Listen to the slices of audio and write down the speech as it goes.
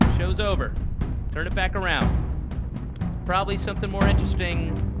Show's over. Turn it back around. Probably something more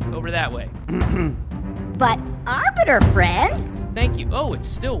interesting over that way. But, Arbiter friend? Thank you. Oh, it's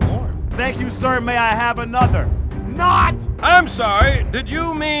still warm. Thank you, sir. May I have another? Not! I'm sorry, did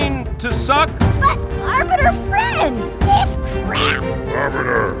you mean to suck? But, Arbiter friend, this crap!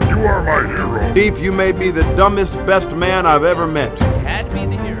 Arbiter, you are my hero. Chief, you may be the dumbest, best man I've ever met. Had to be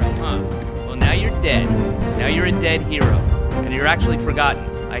the hero, huh? Well, now you're dead. Now you're a dead hero. And you're actually forgotten.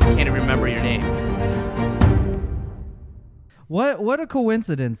 I can't even remember your name. What a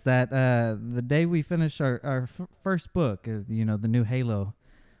coincidence that the day we finish our first book, the new Halo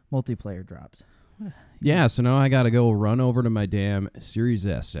multiplayer drops. Yeah, so now I got to go run over to my damn Series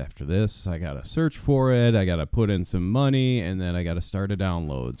S after this. I got to search for it. I got to put in some money, and then I got to start a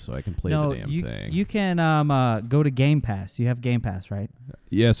download so I can play the damn thing. You can go to Game Pass. You have Game Pass, right?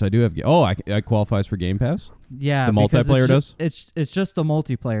 Yes, I do have. I qualifies for Game Pass? Yeah. The multiplayer does? It's just the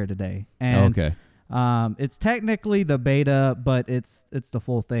multiplayer today. And, okay. It's technically the beta, but it's the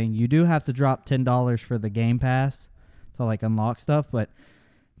full thing. You do have to drop $10 for the Game Pass to unlock stuff, but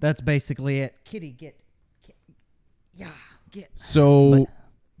that's basically it. Kitty, get. So,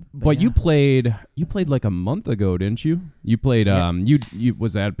 but you played like a month ago, didn't you? You played you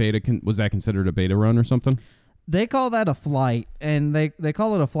was that considered a beta run or something? They call that a flight, and they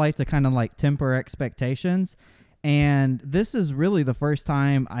call it a flight to kind of temper expectations. And this is really the first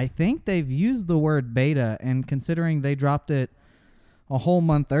time I think they've used the word beta, and considering they dropped it a whole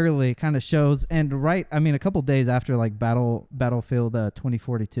month early, kind of shows. And a couple days after Battlefield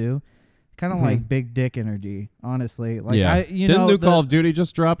 2042. Kind of like big dick energy, honestly. Didn't new Call of Duty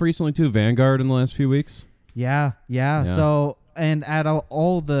just drop recently too? Vanguard in the last few weeks. Yeah. So, and at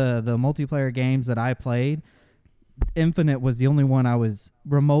all the multiplayer games that I played, Infinite was the only one I was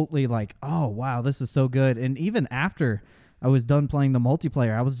remotely oh wow, this is so good. And even after I was done playing the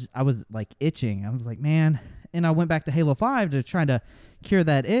multiplayer, I was itching. I was like, man. And I went back to Halo 5 to try to cure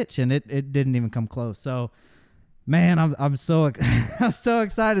that itch, and it didn't even come close. So. Man, I'm so I'm so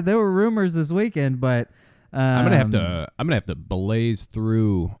excited. There were rumors this weekend, but I'm gonna have to blaze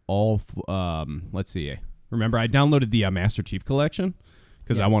through all. Let's see. Remember, I downloaded the Master Chief Collection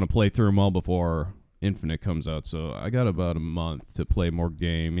because I want to play through them all before Infinite comes out. So I got about a month to play more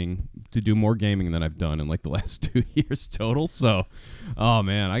gaming, to do more gaming than I've done in the last 2 years total. So, oh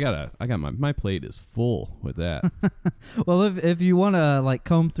man, I got my plate is full with that. Well, if you want to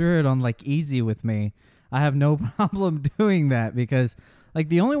comb through it on easy with me. I have no problem doing that because,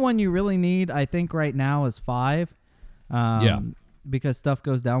 the only one you really need, I think, right now is 5. Because stuff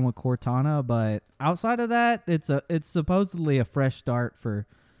goes down with Cortana. But outside of that, it's supposedly a fresh start for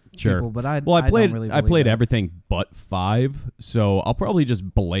people. But I played everything but 5, so I'll probably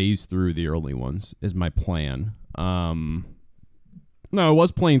just blaze through the early ones is my plan. No, I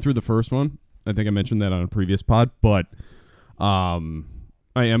was playing through the first one. I think I mentioned that on a previous pod, but I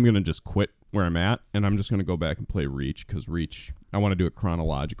am gonna just quit where I'm at, and I'm just going to go back and play Reach, because Reach, I want to do it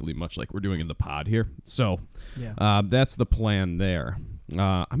chronologically, much like we're doing in the pod here. So that's the plan there.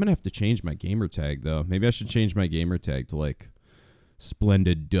 I'm going to have to change my gamer tag, though. Maybe I should change my gamer tag to,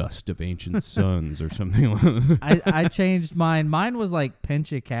 Splendid Dust of Ancient Suns or something like that. I changed mine. Mine was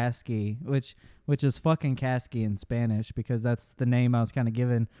Pinchikaski, which is fucking Kasky in Spanish, because that's the name I was kind of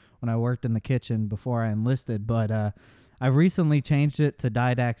given when I worked in the kitchen before I enlisted. But I recently changed it to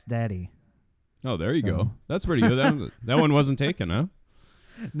Didak's Daddy. Oh, there you go. That's pretty good. That one wasn't taken, huh?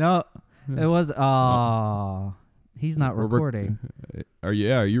 No, it was. He's not recording. Are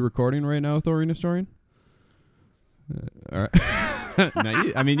you recording right now, Thorian Historian? All right.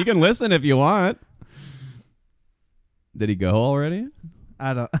 Now, you can listen if you want. Did he go already?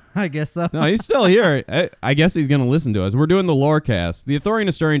 I guess so. No, he's still here. I guess he's going to listen to us. We're doing the Lorecast. The Thorian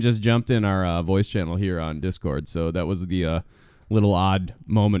Historian just jumped in our voice channel here on Discord, so that was the little odd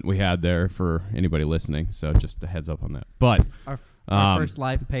moment we had there for anybody listening. So just a heads up on that. But our first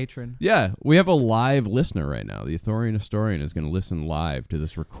live patron. Yeah, we have a live listener right now. The Thorian Historian is going to listen live to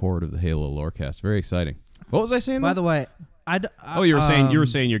this record of the Halo Lorecast. Very exciting. What was I saying? By the way, you were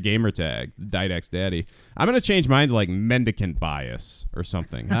saying your gamer tag, Didak's Daddy. I'm going to change mine to Mendicant Bias or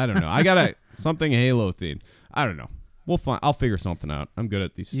something. I don't know. I got something Halo themed. I don't know. We'll find. I'll figure something out. I'm good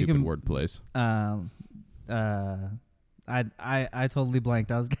at these stupid word plays. I totally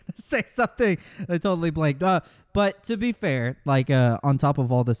blanked. I was gonna say something. I totally blanked. But to be fair, on top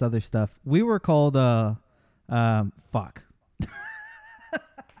of all this other stuff, we were called fuck.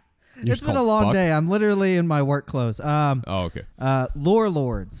 It's been a long day. I'm literally in my work clothes. Okay. Lore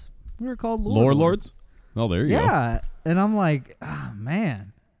Lords. We were called Lore Lords. Oh, there you go. Yeah, and I'm like,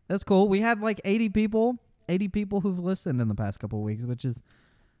 man, that's cool. We had 80 people who've listened in the past couple of weeks, which is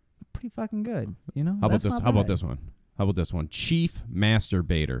pretty fucking good. You know. How about That's this? not How about bad. this one? How about this one? Chief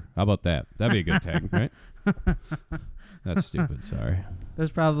Masturbator. How about that? That'd be a good tag, right? That's stupid. Sorry.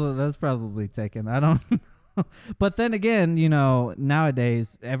 That's probably taken. I don't know. But then again, you know,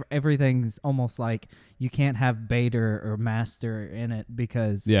 nowadays everything's almost like you can't have Bader or Master in it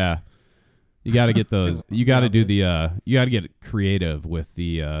because Yeah. You got to get those. You got to do the. You got to get creative with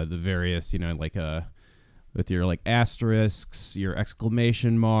the various. You know, like with your like asterisks, your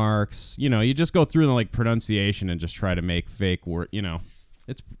exclamation marks. You know, you just go through the like pronunciation and just try to make fake word. You know,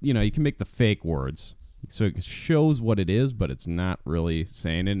 it's you can make the fake words so it shows what it is, but it's not really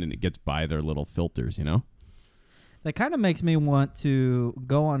saying it, and it gets by their little filters. You know. that kind of makes me want to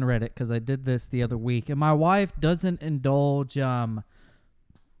go on Reddit because I did this the other week, and my wife doesn't indulge.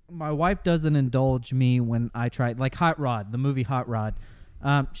 My wife doesn't indulge me when I try like Hot Rod, the movie Hot Rod.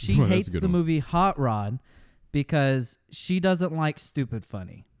 She Oh, that's a hates good the one. movie Hot Rod because she doesn't like stupid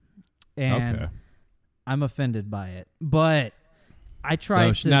funny, and Okay. I'm offended by it. But I tried So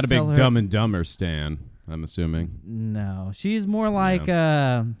to she's not a tell big her, Dumb and Dumber stan, I'm assuming. No, she's more like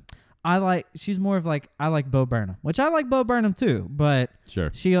she's more of like I like Bo Burnham, which I like Bo Burnham too, but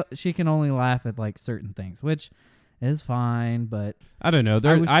Sure. she can only laugh at like certain things, which is fine, but I don't know.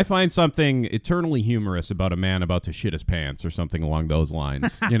 was- I find something eternally humorous about a man about to shit his pants or something along those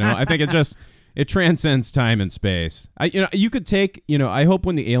lines. You know, I think it transcends time and space. You could take, I hope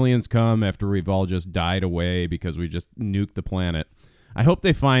when the aliens come after we've all just died away because we just nuked the planet, I hope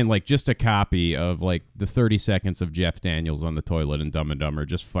they find like just a copy of like the 30 seconds of Jeff Daniels on the toilet in Dumb and Dumber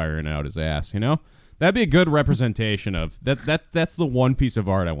just firing out his ass, That'd be a good representation of that's the one piece of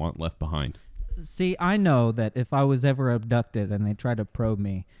art I want left behind. see, I know that if I was ever abducted and they tried to probe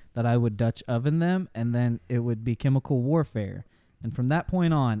me, that I would Dutch oven them, and then it would be chemical warfare. And from that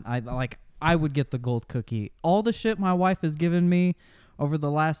point on, I would get the gold cookie. All the shit my wife has given me over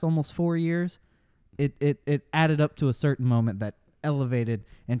the last almost 4 years, it added up to a certain moment that elevated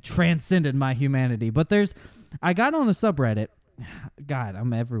and transcended my humanity. But I got on a subreddit. God,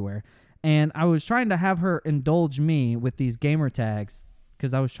 I'm everywhere. And I was trying to have her indulge me with these gamer tags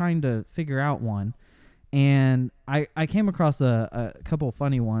because I was trying to figure out one. And I came across a couple of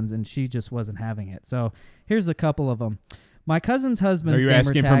funny ones, and she just wasn't having it. So here's a couple of them. My cousin's husband's Are you gamer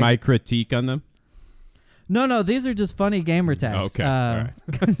asking tag. for my critique on them? No, these are just funny gamer tags. Okay, all right.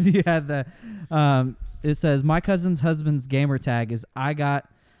 Because you had the, it says, my cousin's husband's gamer tag is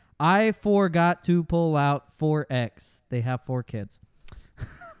I forgot to pull out 4X. They have 4 kids.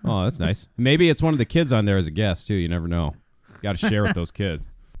 Oh, that's nice. Maybe it's one of the kids on there as a guest, too. You never know. Got to share with those kids.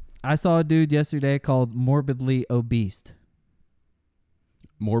 I saw a dude yesterday called Morbidly Obese.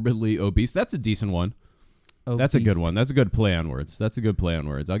 Morbidly obese. That's a decent one. That's a good Obese. one. That's a good play on words.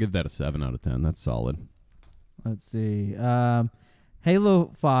 I'll give that a 7 out of 10. That's solid. Let's see.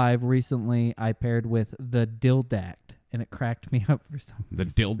 Halo 5 recently I paired with the Dildact, and it cracked me up for some The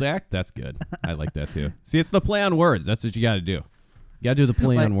Dildac? That's good. I like that, too. See, it's the play on words. That's what you got to do. You got to do the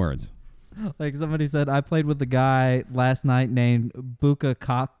play on words. Like somebody said, I played with the guy last night named Buka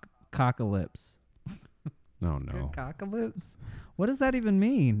Cockalypse. Oh, no. Cockalypse? What does that even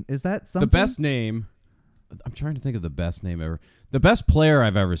mean? Is that something? The best name, I'm trying to think of the best name ever. The best player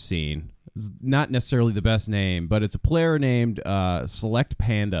I've ever seen is not necessarily the best name, but it's a player named Select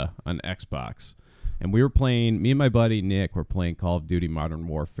Panda on Xbox. And we were playing, me and my buddy Nick were playing Call of Duty Modern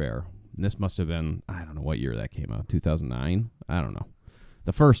Warfare. And this must have been, I don't know what year that came out, 2009? I don't know.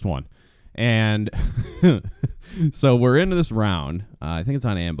 The first one. And so we're into this round. I think it's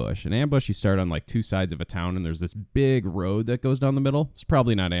on ambush. And ambush, you start on like 2 sides of a town, and there's this big road that goes down the middle. It's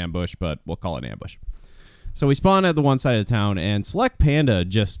probably not ambush, but we'll call it ambush. So we spawn at the one side of the town, and Select Panda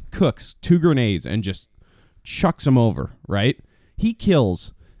just cooks 2 grenades and just chucks them over, right? He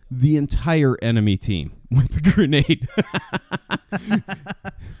kills the entire enemy team with the grenade.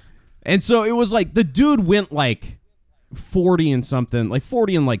 And so it was like the dude went like 40 and something, like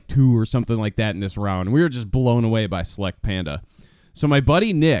 40 and like 2 or something like that in this round. We were just blown away by Select Panda. So my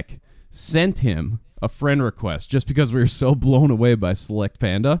buddy Nick sent him a friend request just because we were so blown away by Select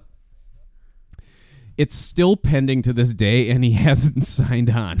Panda. It's still pending to this day, and he hasn't signed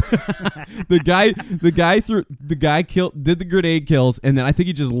on. The guy did the grenade kills, and then I think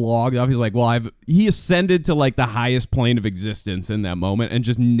he just logged off. He's like, well, he ascended to like the highest plane of existence in that moment and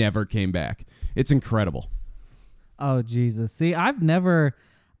just never came back. It's incredible. Oh, Jesus. See, I've never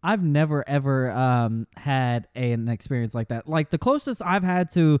ever had an experience like that. Like the closest I've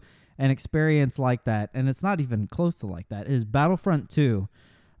had to an experience like that, and it's not even close to like that, is Battlefront 2.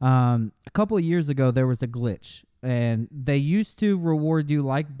 A couple of years ago, there was a glitch, and they used to reward you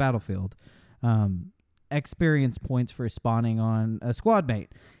like Battlefield. experience points for spawning on a squad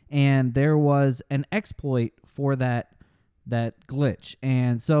mate. And there was an exploit for that glitch.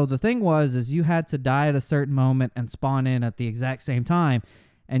 And so the thing was is you had to die at a certain moment and spawn in at the exact same time,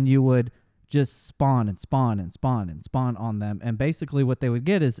 and you would just spawn and spawn and spawn and spawn on them. And basically what they would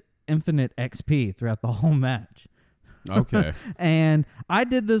get is infinite XP throughout the whole match. Okay. And I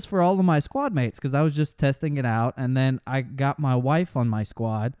did this for all of my squad mates because I was just testing it out. And then I got my wife on my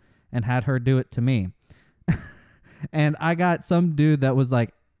squad and had her do it to me. And I got some dude that was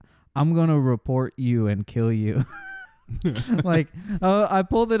like, I'm going to report you and kill you. Like, I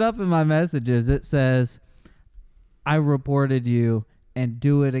pulled it up in my messages. It says, I reported you and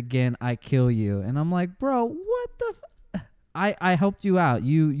do it again. I kill you. And I'm like, bro, what the I helped you out.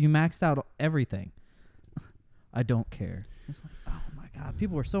 You maxed out everything. I don't care. It's like, oh my God,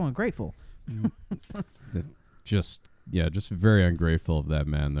 people are so ungrateful. Just very ungrateful of that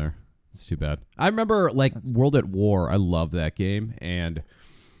man there. It's too bad. I remember like World at War. I love that game, and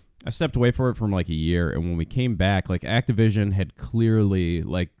I stepped away from it for like a year. And when we came back, like Activision had clearly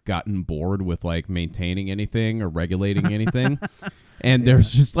like gotten bored with like maintaining anything or regulating anything. And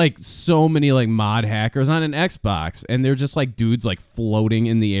there's just like so many like mod hackers on an Xbox, and they're just like dudes like floating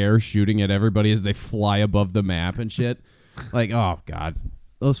in the air shooting at everybody as they fly above the map and shit. Like, oh God,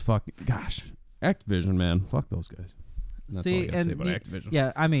 those fucking Activision, man, fuck those guys. That's all I gotta say about Activision.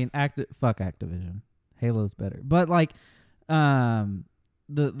 Yeah, I mean, fuck Activision. Halo's better, but like,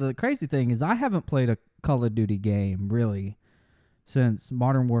 the crazy thing is I haven't played a Call of Duty game really since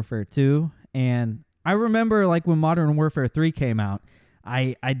Modern Warfare 2, and I remember like when Modern Warfare 3 came out,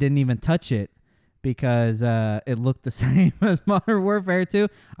 I didn't even touch it because it looked the same as Modern Warfare 2.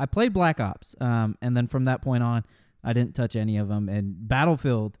 I played Black Ops, and then from that point on, I didn't touch any of them. And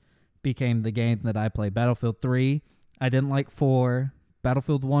Battlefield became the game that I played. Battlefield 3, I didn't like 4.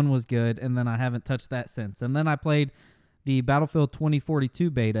 Battlefield 1 was good, and then I haven't touched that since. And then I played the Battlefield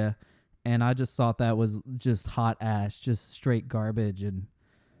 2042 beta, and I just thought that was just hot ass, just straight garbage, and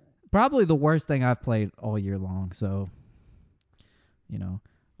probably the worst thing I've played all year long. So, you know,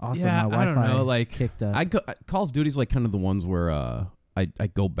 also my Wi-Fi I don't know, like kicked up. Call of Duty's like kind of the ones where I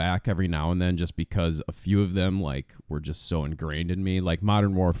go back every now and then just because a few of them like were just so ingrained in me, like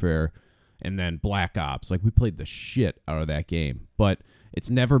Modern Warfare and then Black Ops. Like we played the shit out of that game, but it's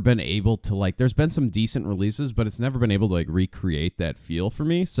never been able to like. There's been some decent releases, but it's never been able to like recreate that feel for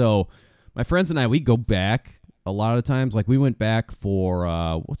me. So my friends and I, we go back. A lot of times, like we went back for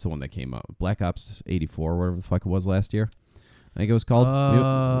what's the one that came out? Black Ops 84, whatever the fuck it was last year. I think it was called.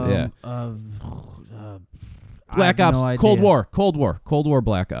 Black Ops, no Cold War,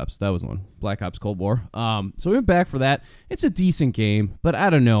 Black Ops. That was the one. Black Ops, Cold War. So we went back for that. It's a decent game, but I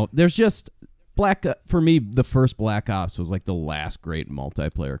don't know. There's just for me, the first Black Ops was like the last great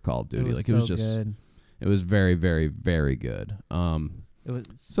multiplayer Call of Duty. It was just good. It was very, very, very good. It was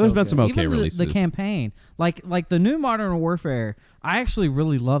so there's been good. some okay Even releases. The campaign, like the new Modern Warfare, I actually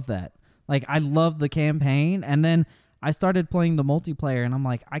really love that. Like I love the campaign, and then I started playing the multiplayer, and I'm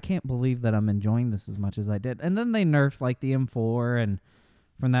like, I can't believe that I'm enjoying this as much as I did. And then they nerfed like the M4, and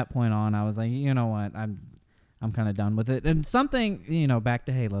from that point on, I was like, you know what, I'm kind of done with it. And something, you know, back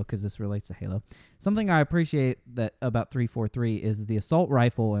to Halo because this relates to Halo. Something I appreciate that about 343 is the assault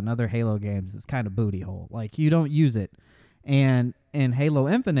rifle in other Halo games is kind of booty hole. Like you don't use it. And in Halo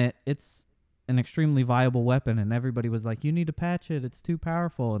Infinite, it's an extremely viable weapon, and everybody was like, you need to patch it. It's too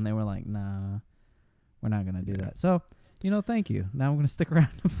powerful. And they were like, nah, we're not going to do that. So, you know, thank you. Now I'm going to stick around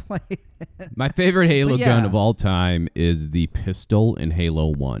and play it. My favorite Halo gun of all time is the pistol in Halo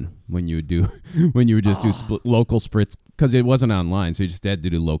 1 when you would just do local splits, because it wasn't online, so you just had to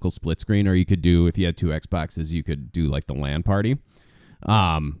do local split screen, or you could do, if you had two Xboxes, you could do like the LAN party.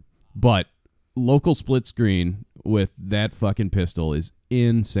 But local split screen with that fucking pistol is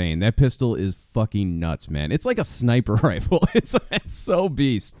insane. That pistol is fucking nuts, man. It's like a sniper rifle. It's so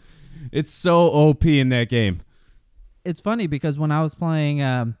beast. It's so OP in that game. It's funny because when I was playing,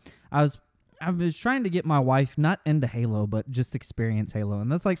 I was trying to get my wife not into Halo, but just experience Halo,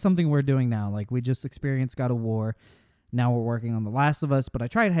 and that's like something we're doing now. Like we just experienced God of War. Now we're working on The Last of Us, but I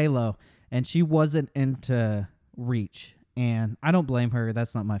tried Halo, and she wasn't into Reach. And I don't blame her.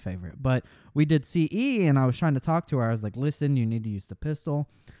 That's not my favorite. But we did CE, and I was trying to talk to her. I was like, listen, you need to use the pistol.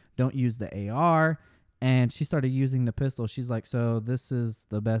 Don't use the AR. And she started using the pistol. She's like, so this is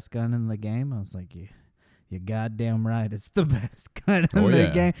the best gun in the game? I was like, you're goddamn right. It's the best gun in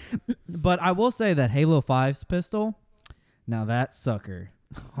the game. But I will say that Halo 5's pistol, now that sucker.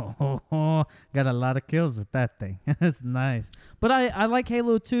 Got a lot of kills with that thing. It's nice. But I like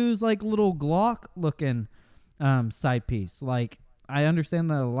Halo 2's like little Glock looking side piece. Like I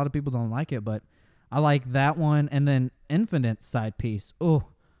understand that a lot of people don't like it, but I like that one, and then Infinite's side piece. Oh,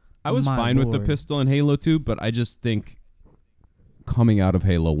 I was fine with the pistol in Halo 2, but I just think coming out of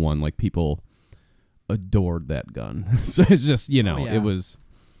Halo 1, like, people adored that gun. So it's just, it was.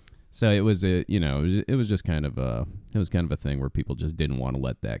 So it was it was just kind of a thing where people just didn't want to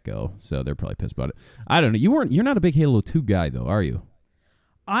let that go. So they're probably pissed about it. I don't know. You're not a big Halo 2 guy though, are you?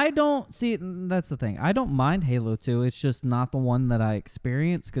 I don't see. That's the thing. I don't mind Halo 2. It's just not the one that I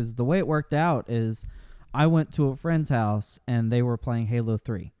experienced, because the way it worked out is I went to a friend's house and they were playing Halo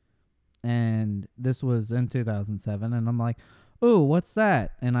 3, and this was in 2007, and I'm like, "Ooh, what's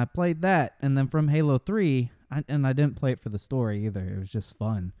that?" And I played that, and then from Halo 3, I didn't play it for the story either. It was just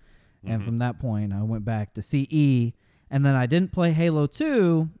fun. And from that point, I went back to CE, and then I didn't play Halo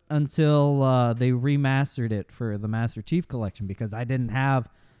 2 until they remastered it for the Master Chief Collection, because I didn't have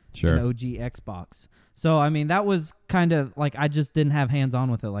an OG Xbox. So, I mean, that was kind of like I just didn't have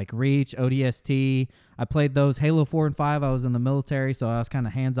hands-on with it, like Reach, ODST. I played those. Halo 4 and 5, I was in the military, so I was kind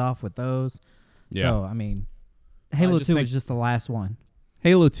of hands-off with those. Yeah. So, I mean, Halo 2 was just the last one.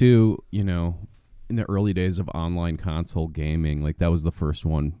 Halo 2, in the early days of online console gaming, like, that was the first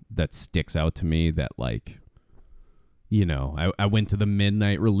one that sticks out to me that, like, I went to the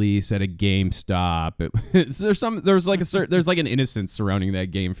midnight release at a GameStop. There's like an innocence surrounding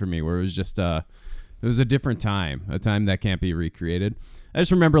that game for me, where it was just it was a different time, a time that can't be recreated. I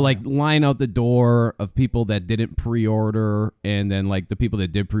just remember like line out the door of people that didn't pre-order, and then like the people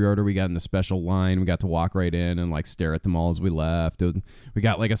that did pre-order, we got in the special line. We got to walk right in and like stare at them all as we left. We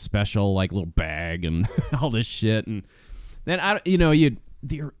got like a special like little bag and all this shit. And then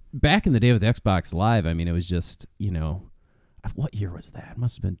back in the day with Xbox Live, I mean, it was just what year was that? It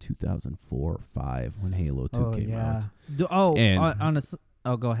must have been 2004 or 5 when Halo 2 came out.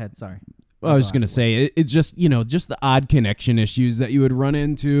 Go ahead. Sorry. Well, I was just going to say, it's just, just the odd connection issues that you would run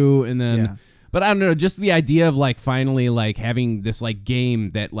into. And then, but I don't know, just the idea of like finally like having this like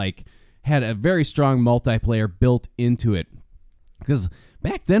game that like had a very strong multiplayer built into it. Because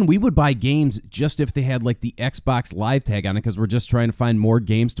back then we would buy games just if they had like the Xbox Live tag on it, because we're just trying to find more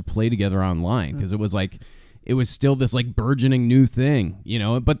games to play together online. Because it was like, it was still this like burgeoning new thing,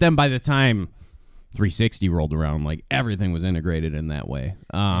 But then by the time 360 rolled around, like everything was integrated in that way.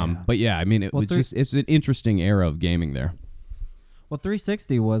 But yeah, I mean, it's an interesting era of gaming there. Well,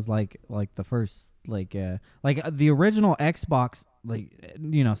 360 was like the first like the original Xbox,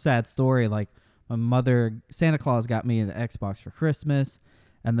 sad story. Like my mother, Santa Claus got me the Xbox for Christmas,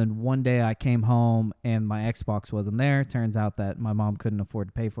 and then one day I came home and my Xbox wasn't there. Turns out that my mom couldn't afford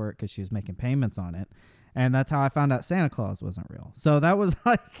to pay for it because she was making payments on it. And that's how I found out Santa Claus wasn't real. So that was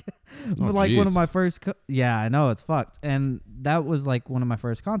like, one of my first. I know, it's fucked. And that was like one of my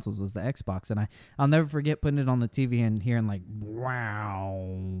first consoles was the Xbox, and I'll never forget putting it on the TV and hearing like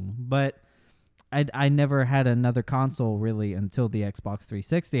wow. But I never had another console really until the Xbox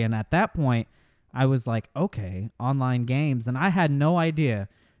 360, and at that point I was like, okay, online games, and I had no idea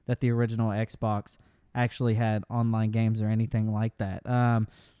that the original Xbox actually had online games or anything like that.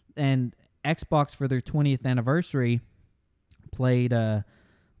 And Xbox for their 20th anniversary played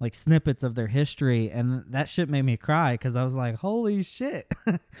like snippets of their history, and that shit made me cry because I was like, holy shit.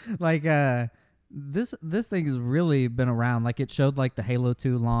 Like this thing has really been around. Like it showed like the Halo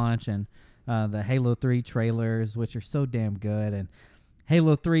 2 launch and the Halo 3 trailers, which are so damn good, and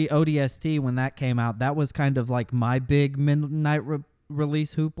Halo 3 ODST when that came out, that was kind of like my big midnight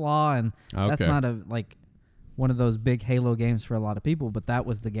release hoopla, and that's not a like one of those big Halo games for a lot of people, but that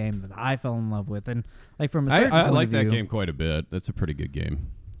was the game that I fell in love with. And like from a certain I point like of view, that game quite a bit. That's a pretty good game.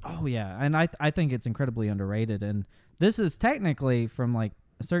 Oh yeah, and I think it's incredibly underrated. And this is technically, from like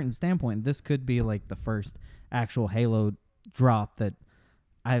a certain standpoint, this could be like the first actual Halo drop that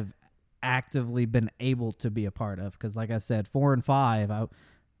I've actively been able to be a part of. Because like I said, 4 and 5,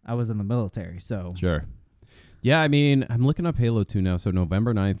 I was in the military, so sure. Yeah, I mean, I'm looking up Halo 2 now. So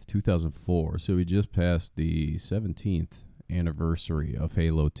November 9th, 2004. So we just passed the 17th anniversary of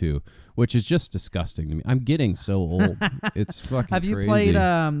Halo 2, which is just disgusting to me. I'm getting so old. It's fucking crazy. Have you played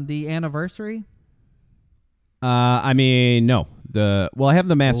the anniversary? I mean, no. I have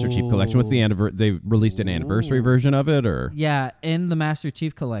the Master Chief Collection. What's the they released an anniversary version of it, or? Yeah, in the Master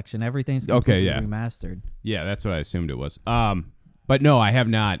Chief Collection, everything's completely remastered. Yeah, that's what I assumed it was. But no, I have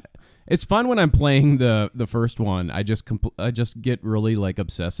not. It's fun when I'm playing the first one. I just get really like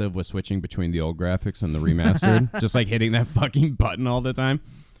obsessive with switching between the old graphics and the remastered, just like hitting that fucking button all the time.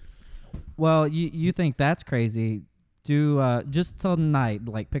 Well, you think that's crazy? Do just tonight,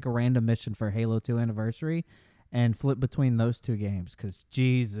 like pick a random mission for Halo 2 Anniversary, and flip between those two games, because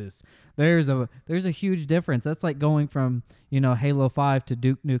Jesus, there's a huge difference. That's like going from Halo 5 to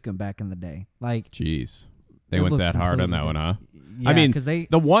Duke Nukem back in the day. Like, jeez, they it went looks that hard on that one, huh? Yeah, I mean, 'cause they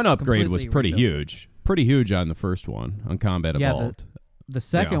the one upgrade was completely pretty rebuilt huge, pretty huge on the first one on Combat Evolved. The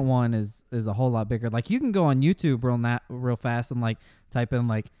second one is a whole lot bigger. Like, you can go on YouTube real fast and like type in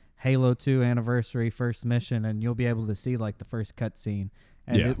like Halo 2 anniversary first mission, and you'll be able to see like the first cutscene,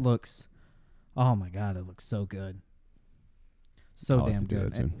 and it looks, oh my god, it looks so good, so I'll have damn to do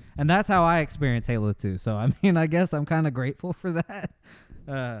good. that too. And that's how I experience Halo 2. So I mean, I guess I'm kind of grateful for that.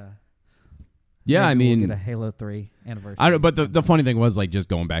 Yeah, I Maybe we'll mean, get a Halo 3 anniversary. I don't. But the funny thing was, like, just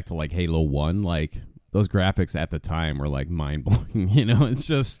going back to like Halo 1, like those graphics at the time were like mind blowing. It's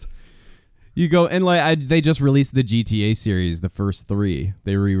just. You go and like they just released the GTA series, the first 3.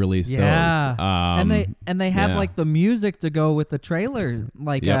 They re-released those. And they had like the music to go with the trailer,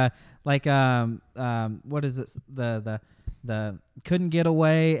 like what is it? The Couldn't Get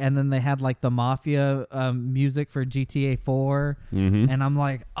Away, and then they had like the Mafia music for GTA 4, and I'm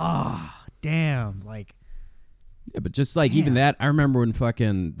like, oh damn, like. Yeah, but just like even that, I remember when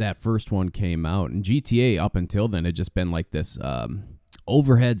fucking that first one came out, and GTA up until then had just been like this.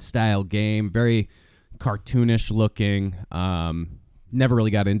 Overhead style game, very cartoonish looking. Never really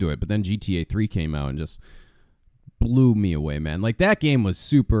got into it, but then GTA 3 came out and just blew me away, man. Like, that game was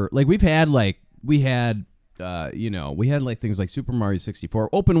super. Like, we had like things like Super Mario 64,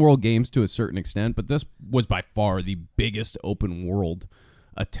 open world games to a certain extent, but this was by far the biggest open world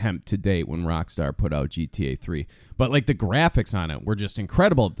attempt to date when Rockstar put out GTA 3. But like the graphics on it were just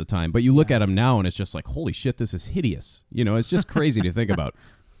incredible at the time. But you look at them now and it's just like, holy shit, this is hideous. It's just crazy to think about.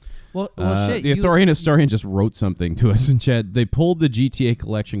 Well, shit. The Arthurian historian just wrote something to us in chat. They pulled the GTA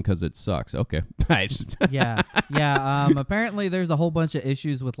collection because it sucks. Okay. Yeah. Apparently, there's a whole bunch of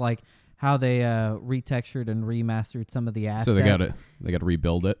issues with like how they retextured and remastered some of the assets. So they got to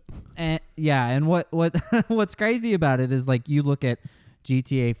rebuild it. And what's crazy about it is like you look at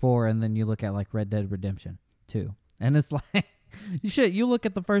GTA 4 and then you look at like Red Dead Redemption 2, and it's like shit, you look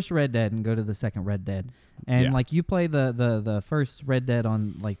at the first Red Dead and go to the second Red Dead, and like you play the first Red Dead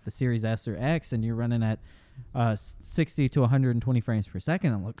on like the Series S or X, and you're running at 60 to 120 frames per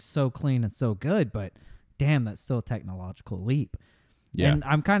second. It looks so clean and so good, but damn, that's still a technological leap. Yeah. And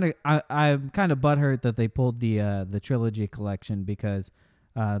I'm kind of butthurt that they pulled the trilogy collection, because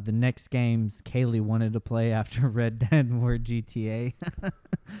the next games Kaylee wanted to play after Red Dead were GTA.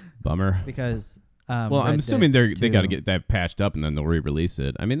 Bummer. Because well, I'm assuming they got to get that patched up and then they'll re-release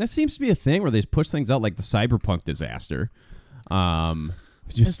it. I mean, that seems to be a thing where they push things out, like the Cyberpunk disaster.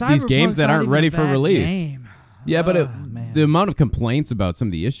 Just these games that aren't ready for release. Game. Yeah, but the amount of complaints about some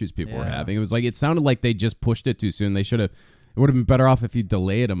of the issues people were having, it sounded like they just pushed it too soon. It would have been better off if you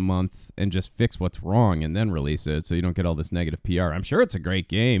delay it a month and just fix what's wrong and then release it, so you don't get all this negative PR. I'm sure it's a great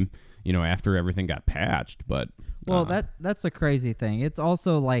game, after everything got patched, but well, that's a crazy thing. It's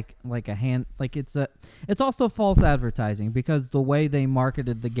also it's also false advertising, because the way they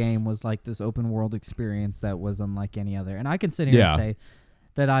marketed the game was like this open world experience that was unlike any other. And I can sit here and say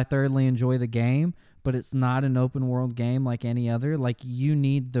that I thoroughly enjoy the game, but it's not an open world game like any other. Like, you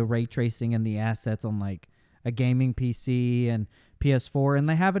need the ray tracing and the assets on like a gaming PC and PS4, and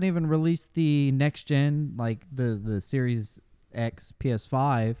they haven't even released the next gen, like the Series X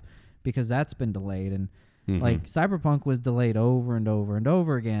PS5, because that's been delayed. And like Cyberpunk was delayed over and over and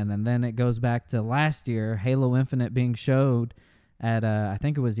over again, and then it goes back to last year, Halo Infinite being showed at I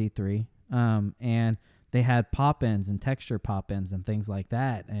think it was E3, and they had pop-ins and texture pop-ins and things like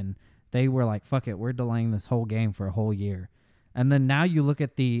that, and they were like, fuck it, we're delaying this whole game for a whole year. And then now you look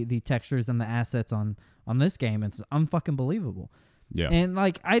at the textures and the assets on this game, it's unfucking believable. Yeah. And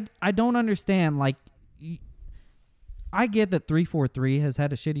like I don't understand, like I get that 343 has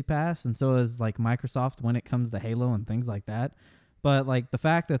had a shitty past, and so has like Microsoft when it comes to Halo and things like that. But like the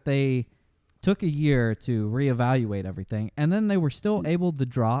fact that they took a year to reevaluate everything, and then they were still able to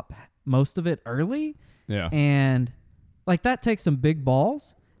drop most of it early. Yeah. And like that takes some big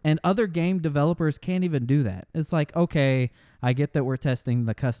balls, and other game developers can't even do that. It's like, okay, I get that we're testing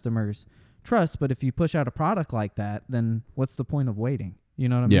the customer's trust, but if you push out a product like that, then what's the point of waiting? You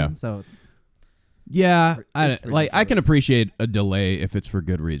know what I mean? So yeah, I can appreciate a delay if it's for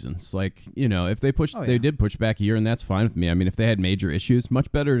good reasons. Like, if they they did push back a year, and that's fine with me. I mean, if they had major issues,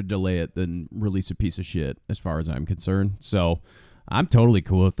 much better to delay it than release a piece of shit, as far as I'm concerned. So I'm totally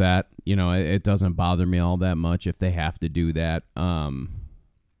cool with that. It doesn't bother me all that much if they have to do that.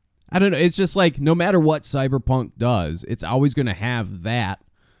 I don't know. It's just like, no matter what Cyberpunk does, it's always going to have that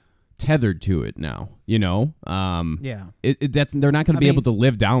tethered to it now. You know, Yeah. They're not going to be mean- able to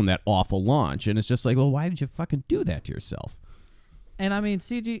live down that awful launch, and it's just like, well, why did you fucking do that to yourself? And I mean,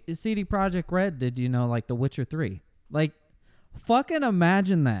 CD Projekt Red did, like The Witcher 3. Like, fucking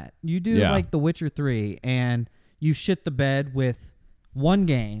imagine that. You do Yeah. like The Witcher 3 and you shit the bed with one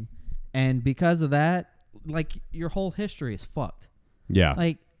game, and because of that, like, your whole history is fucked. Yeah,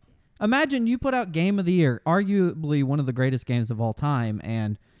 Like, imagine you put out Game of the Year, arguably one of the greatest games of all time,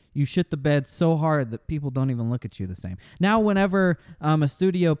 and you shit the bed so hard that people don't even look at you the same. Now, whenever a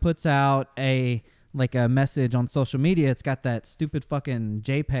studio puts out a message on social media, it's got that stupid fucking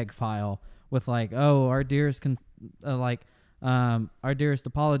JPEG file with like, oh, our dearest our dearest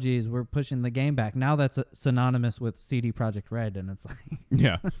apologies, we're pushing the game back. Now that's synonymous with CD Projekt Red, and it's like,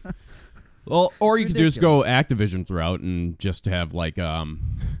 yeah. Well, or you could just Ridiculous. go Activision's route and just have like,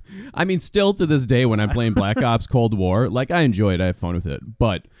 I mean, still to this day when I'm playing Black Ops Cold War, like I enjoy it, I have fun with it,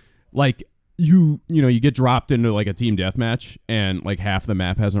 but like you get dropped into like a team deathmatch and like half the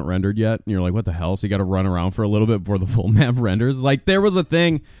map hasn't rendered yet, and you're like, what the hell? So you got to run around for a little bit before the full map renders. Like there was a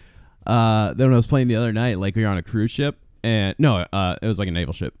thing that when I was playing the other night, like we were on a cruise ship, and no, it was like a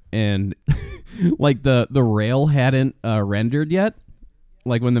naval ship, and like the rail hadn't rendered yet.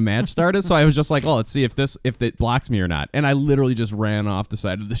 Like when the match started, so I was just like, "Oh, let's see if it blocks me or not." And I literally just ran off the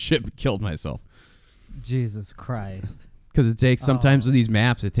side of the ship and killed myself. Jesus Christ. Because it takes sometimes with these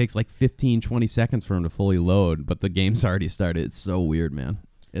maps, it takes like 15, 20 seconds for them to fully load, but the game's already started. It's so weird, man.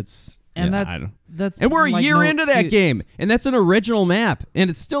 It's And yeah, that's and we're a like, year no into that excuse. game, and that's an original map, and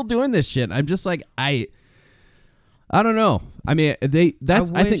it's still doing this shit. I'm just like, I don't know. I mean, I think,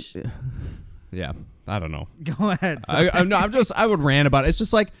 yeah, I don't know. Go ahead. I would rant about it. It's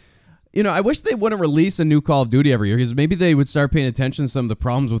just like, I wish they wouldn't release a new Call of Duty every year, because maybe they would start paying attention to some of the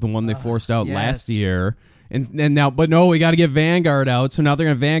problems with the one they forced out yes. last year. And now, but no, we got to get Vanguard out. So now they're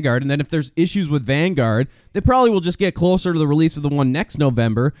going to Vanguard. And then if there's issues with Vanguard, they probably will just get closer to the release of the one next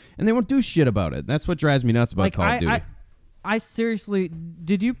November, and they won't do shit about it. That's what drives me nuts about Call of Duty. I seriously,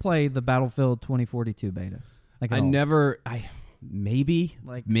 did you play the Battlefield 2042 beta? Like at all? Maybe.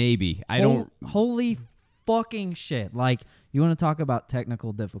 Like, maybe. I don't. Holy fucking shit. Like, you want to talk about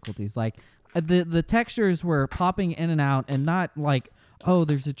technical difficulties. Like, the textures were popping in and out, and not like, oh,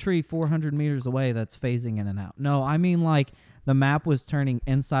 there's a tree 400 meters away that's phasing in and out. No, I mean, like, the map was turning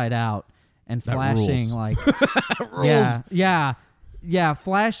inside out and That flashing, rules. like, Rules. yeah,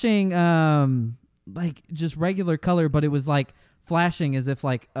 flashing, like, just regular color, but it was like flashing as if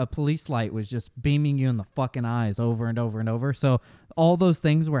like a police light was just beaming you in the fucking eyes over and over and over. So all those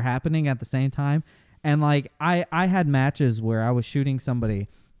things were happening at the same time. And like I had matches where I was shooting somebody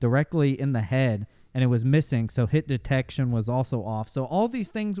directly in the head and it was missing, so hit detection was also off. So all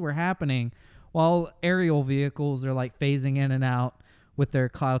these things were happening while aerial vehicles are like phasing in and out with their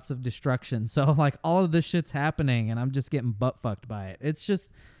clouds of destruction. So like all of this shit's happening and I'm just getting butt fucked by it.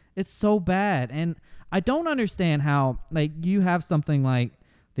 It's so bad. And I don't understand how, like, you have something like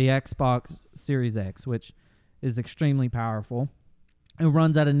the Xbox Series X, which is extremely powerful. It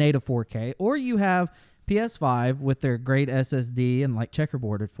runs at a native 4K. Or you have PS5 with their great SSD and, like,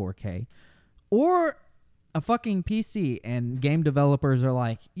 checkerboarded 4K. Or a fucking PC, and game developers are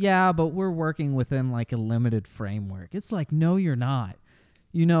like, yeah, but we're working within, like, a limited framework. It's like, no, you're not.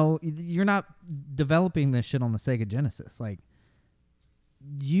 You're not developing this shit on the Sega Genesis. Like,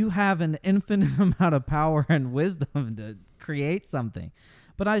 you have an infinite amount of power and wisdom to create something.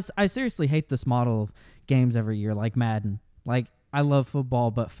 But I seriously hate this model of games every year, like Madden. Like, I love football,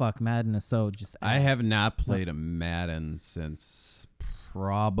 but fuck, Madden is so just I ass. have not played a Madden since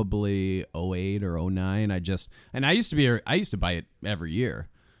probably 08 or 09. I used to buy it every year,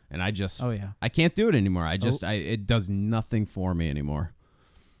 and I just I can't do it anymore. It does nothing for me anymore.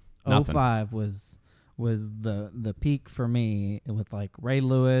 Nothing. 05 was the peak for me, with like Ray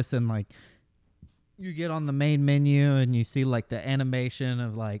Lewis, and like you get on the main menu and you see like the animation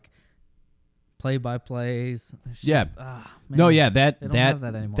of like play-by-plays. It's Yeah. just, man, No, yeah, they don't have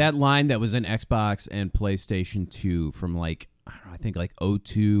that anymore. that line that was in Xbox and PlayStation 2 from like, I don't know, I think like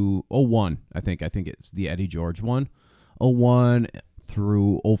 02, 01. I think it's the Eddie George one. 01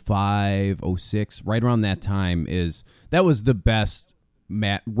 through 05, 06, right around that time that was the best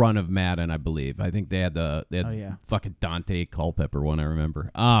run of Madden, I believe. I think they had fucking Dante Culpepper one, I remember.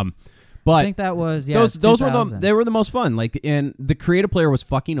 But I think that was those were 2000. they were the most fun. Like, and the creative player was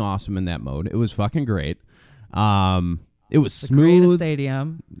fucking awesome in that mode. It was fucking great. It was Create a smooth.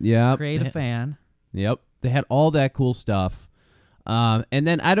 stadium, Yeah. create a fan. Yep. They had all that cool stuff. And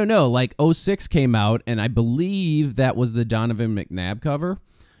then I don't know, like 06 came out, and I believe that was the Donovan McNabb cover.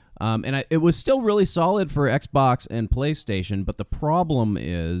 And it was still really solid for Xbox and PlayStation, but the problem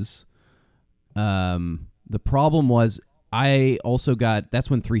is The problem was I also got, that's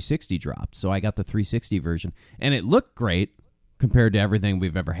when 360 dropped, so I got the 360 version, and it looked great compared to everything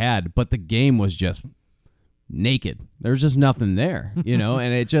we've ever had, but the game was just naked. There's just nothing there, you know,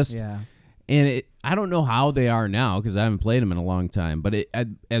 and it just, and it, I don't know how they are now because I haven't played them in a long time, but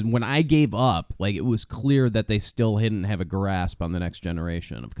and when I gave up, like, it was clear that they still didn't have a grasp on the next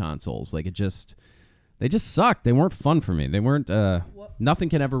generation of consoles. Like, they just sucked. They weren't fun for me. They weren't, nothing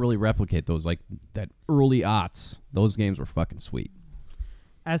can ever really replicate those, like, that early aughts. Those games were fucking sweet.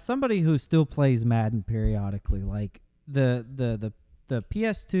 As somebody who still plays Madden periodically, like, the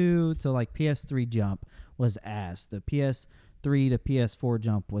PS2 to, like, PS3 jump was ass. The PS3 to PS4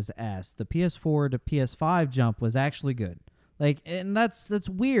 jump was ass. The PS4 to PS5 jump was actually good. Like, and that's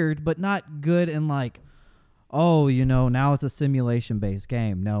weird, but not good in, like, oh, you know, now it's a simulation-based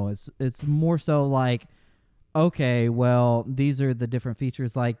game. No, it's more so like, okay, well, these are the different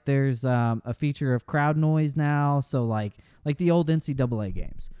features. Like, there's a feature of crowd noise now, so like the old NCAA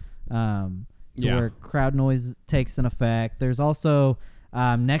games, where crowd noise takes an effect. There's also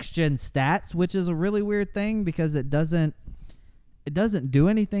next-gen stats, which is a really weird thing because it doesn't do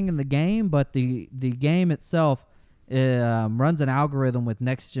anything in the game, but the game itself runs an algorithm with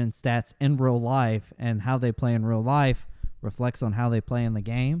next-gen stats in real life, and how they play in real life reflects on how they play in the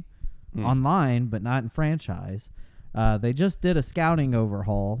game. Online, but not in franchise. They just did a scouting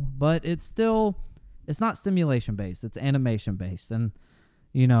overhaul, but it's not simulation based. It's animation based, and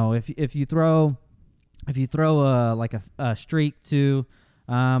you know, if you throw a streak to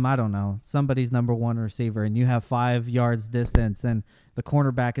I don't know, somebody's number one receiver, and you have 5 yards distance, and the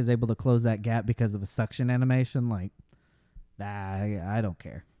cornerback is able to close that gap because of a suction animation, like, I don't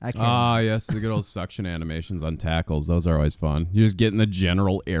care. I can't. Ah, yes, the good old suction animations on tackles. Those are always fun. You just get in the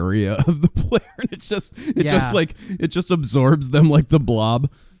general area of the player, and it just absorbs them like the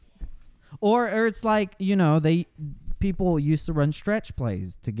blob. Or it's like, you know, people used to run stretch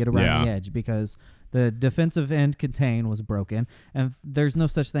plays to get around the edge because the defensive end contain was broken, and there's no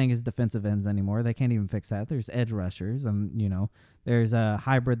such thing as defensive ends anymore. They can't even fix that. There's edge rushers, and, you know, there's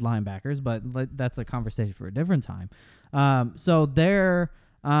hybrid linebackers, but that's a conversation for a different time. So their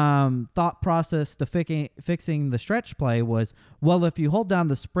thought process to fixing the stretch play was, well, if you hold down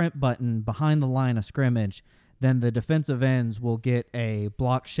the sprint button behind the line of scrimmage, then the defensive ends will get a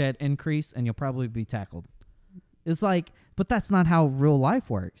block shed increase, and you'll probably be tackled. It's like, but that's not how real life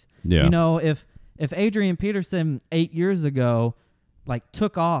works. Yeah. You know, if Adrian Peterson 8 years ago, like,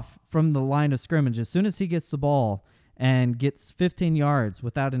 took off from the line of scrimmage, as soon as he gets the ball and gets 15 yards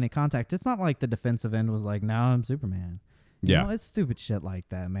without any contact, it's not like the defensive end was like, now I'm Superman. You know, it's stupid shit like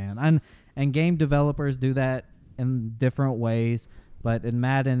that, man. And game developers do that in different ways, but in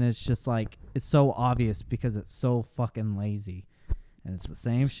Madden, it's just like, it's so obvious because it's so fucking lazy. And it's the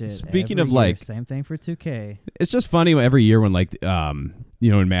same shit. Speaking every of, like, year. Same thing for 2K. It's just funny every year when, like,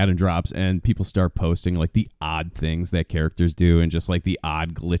 you know, when Madden drops and people start posting, like, the odd things that characters do and just, like, the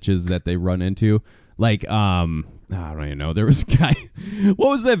odd glitches that they run into. Like, I don't even know. There was a guy. What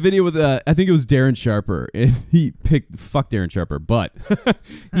was that video with? I think it was Darren Sharper, and he picked Darren Sharper, but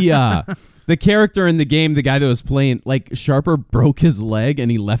he the character in the game, the guy that was playing, like, Sharper broke his leg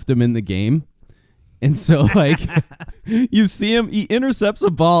and he left him in the game. And so, like, you see him, he intercepts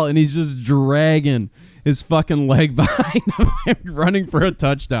a ball, and he's just dragging his fucking leg behind him, running for a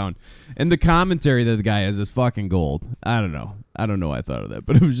touchdown. And the commentary that the guy has is fucking gold. I don't know why I thought of that,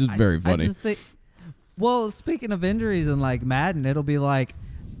 but it was just very funny. I just think, well, speaking of injuries in, like, Madden, it'll be like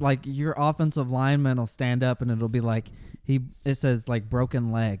your offensive lineman will stand up, and it'll be like, it says, like,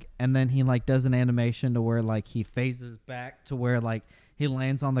 broken leg, and then he, like, does an animation to where, like, he phases back to where, like, he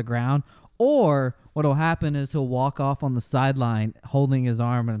lands on the ground. Or what'll happen is he'll walk off on the sideline holding his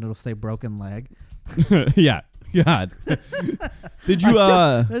arm, and it'll say broken leg. Yeah. God. Did you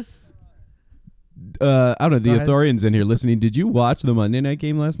I don't know, the Authorians in here listening, did you watch the Monday night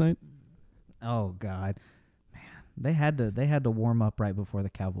game last night? Oh God. Man, they had to warm up right before the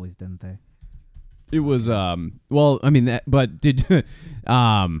Cowboys, didn't they? It was well, I mean that, but did it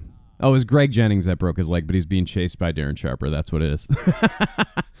was Greg Jennings that broke his leg, but he's being chased by Darren Sharper. That's what it is.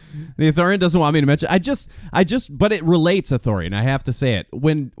 The Authorian doesn't want me to mention. I just, but it relates, Authorian. I have to say it.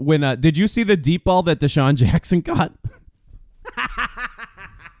 When did you see the deep ball that Deshaun Jackson got?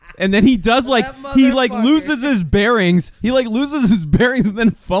 And then he does he loses his bearings. He loses his bearings and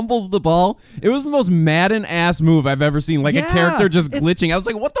then fumbles the ball. It was the most Madden ass move I've ever seen. Like, a character just glitching. I was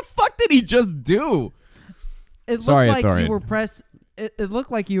like, what the fuck did he just do? It looked like you were It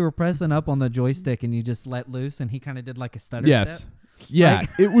looked like you were pressing up on the joystick and you just let loose, and he kind of did like a stutter step. Yeah,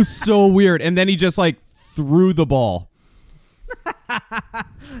 it was so weird. And then he just, like, threw the ball.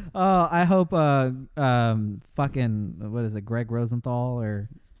 Oh, I hope fucking what is it, Greg Rosenthal, or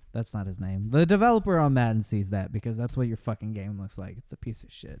that's not his name. The developer on Madden sees that, because that's what your fucking game looks like. It's a piece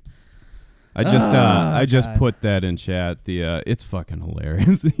of shit. I just God. put that in chat. It's fucking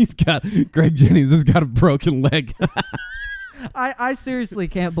hilarious. Greg Jennings has got a broken leg. I seriously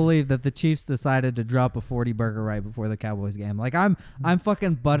can't believe that the Chiefs decided to drop a 40 burger right before the Cowboys game. Like I'm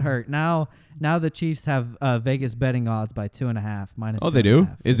fucking butthurt now. Now the Chiefs have Vegas betting odds by 2.5 minus. Oh, they do?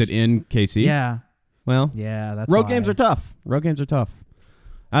 2.5, Is it in KC? Yeah, Well, yeah. That's road why. games are tough. Road games are tough.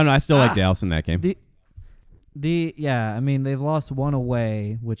 I don't know. I still like Dallas in that game. I mean, they've lost one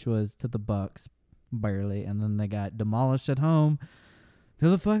away, which was to the Bucks, barely, and then they got demolished at home to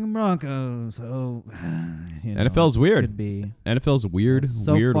the fucking Broncos. So, NFL's weird. Could be. NFL's weird, It's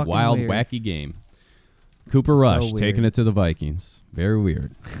so weird, fucking wild, weird. wacky game. Cooper So Rush weird. taking it to the Vikings. Very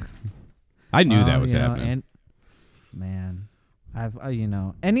weird. I knew that was happening. And man,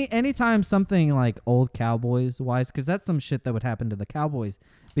 anytime something like old Cowboys wise, because that's some shit that would happen to the Cowboys,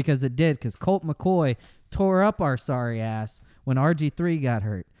 because it did, because Colt McCoy tore up our sorry ass when RG3 got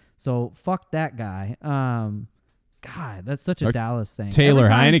hurt. So fuck that guy. God, that's such a Or Dallas thing. Taylor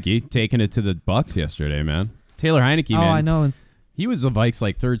Every time- Heineke taking it to the Bucks yesterday, man. Taylor Heineke, Oh, man. I know. He was the Vikes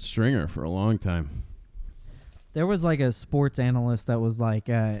like third stringer for a long time. There was like a sports analyst that was like,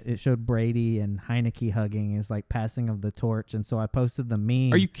 it showed Brady and Heineke hugging is like passing of the torch, and so I posted the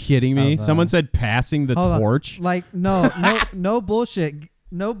meme. Are you kidding me? Of, Someone said passing the Hold on. torch. Like no bullshit.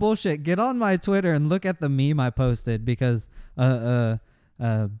 No bullshit. Get on my Twitter and look at the meme I posted, because Ben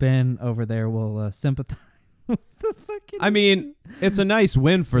over there will sympathize with the fucking. I mean, it's a nice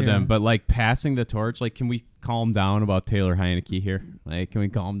win for Yeah. them, but like passing the torch, like, can we calm down about Taylor Heineke here? Like, can we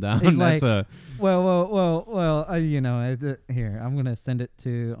calm down? He's That's like- a Well. Here, I'm gonna send it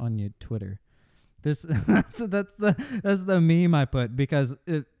to on your Twitter. This that's the meme I put, because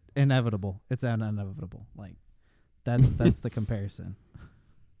it inevitable. It's inevitable. Like that's the comparison.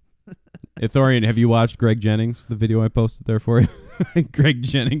 Ithorian, have you watched Greg Jennings, the video I posted there for you? Greg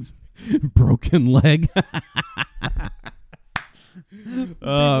Jennings, broken leg.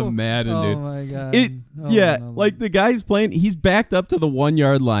 Oh, Madden, Oh dude. my god. Yeah, no, like the guy's playing, he's backed up to the 1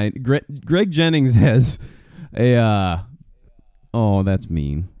 yard line. Greg Jennings has a, oh, that's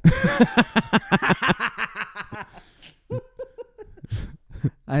mean.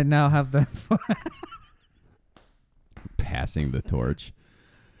 I now have that. Passing the torch.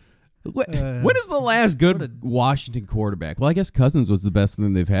 When Uh, is the last good what a- Washington quarterback? Well, I guess Cousins was the best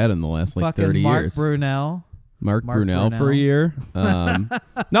thing they've had in the last like fucking 30 Mark years. Brunell. Mark Mark Brunell for a Brunell. year.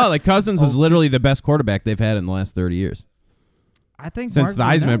 No, like Cousins was literally the best quarterback they've had in the last 30 years. I think Since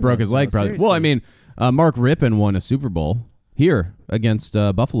Mark Theismann Brunell broke his was, leg, though, probably. Well, I seriously. mean, Mark Rippon won a Super Bowl here against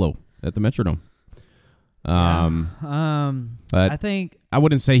Buffalo at the Metrodome. But I think I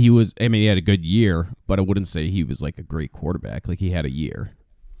wouldn't say he was. I mean, he had a good year, but I wouldn't say he was like a great quarterback. Like, he had a year.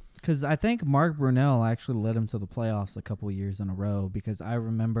 because I think Mark Brunell actually led him to the playoffs a couple years in a row, because I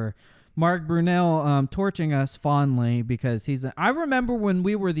remember Mark Brunell torching us fondly, because I remember when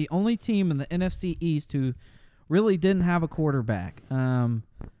we were the only team in the NFC East who really didn't have a quarterback. And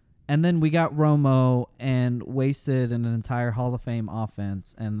then we got Romo and wasted an entire Hall of Fame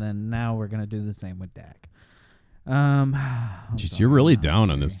offense, and then now we're going to do the same with Dak. Jeez, you're really down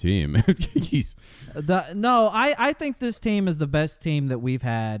on this team. I think this team is the best team that we've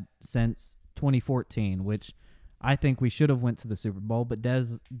had since 2014, which I think we should have went to the Super Bowl, but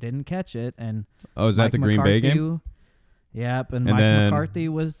Dez didn't catch it. And Oh, is that Mike the Green Bay McCarthy- game? Yep, and And Mike then- McCarthy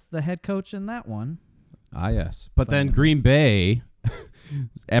was the head coach in that one. Ah, yes. But then Green Bay,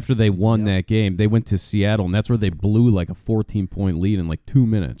 after they won that game, they went to Seattle, and that's where they blew like a 14-point lead in like 2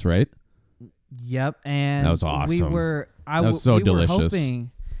 minutes, right? Yep, and That was awesome. That was so delicious.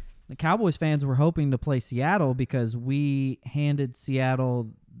 The Cowboys fans were hoping to play Seattle, because we handed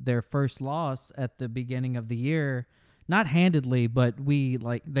Seattle their first loss at the beginning of the year. Not handedly, but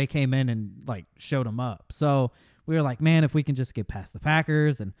they came in and like showed them up. So we were like, man, if we can just get past the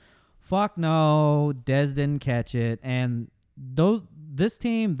Packers, and fuck no, Dez didn't catch it. And this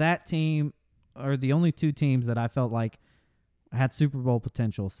team, that team are the only two teams that I felt like had Super Bowl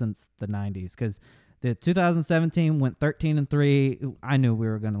potential since the 90s, because the 2017 went 13-3. I knew we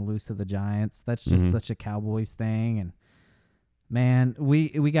were going to lose to the Giants. That's just such a Cowboys thing. And man, we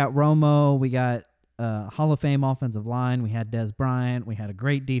got Romo, we got Hall of Fame offensive line, we had Dez Bryant, we had a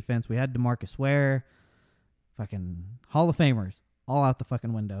great defense, we had DeMarcus Ware, fucking Hall of Famers all out the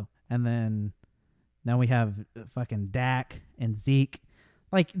fucking window. And then now we have fucking Dak and Zeke.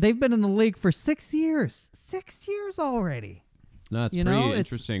 Like, they've been in the league for 6 years. 6 years already. No, it's You pretty know, it's-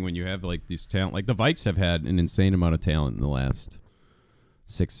 interesting when you have like these talent. Like the Vikes have had an insane amount of talent in the last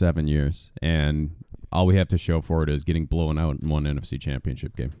 6-7 years, and all we have to show for it is getting blown out in one NFC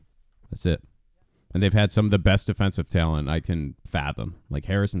Championship game. That's it. And they've had some of the best defensive talent I can fathom, like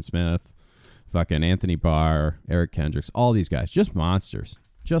Harrison Smith, fucking Anthony Barr, Eric Kendricks, all these guys, just monsters,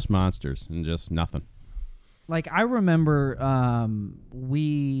 and just nothing. Like I remember,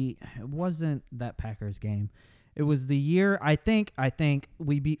 it wasn't that Packers game. It was the year I think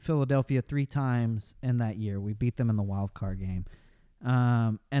we beat Philadelphia 3 times in that year. We beat them in the wild card game,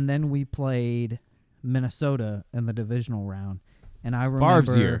 and then we played Minnesota in the divisional round. And I remember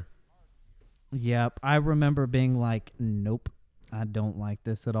Favre's year. Yep, I remember being like, "Nope, I don't like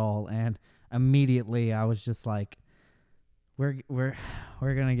this at all." And immediately I was just like, We're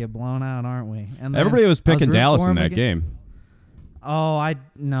gonna get blown out, aren't we? And then Everybody was picking rooting Dallas for in him that again. game. Oh,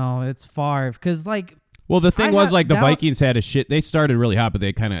 no, it's Favre because like Well, the thing I was, have like, the doubt- Vikings had a shit. They started really hot, but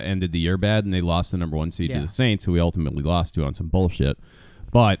they kind of ended the year bad, and they lost the number 1 seed to Yeah. the Saints, who we ultimately lost to on some bullshit.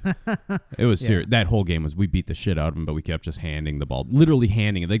 But it was serious. That whole game was we beat the shit out of them, but we kept just handing the ball, literally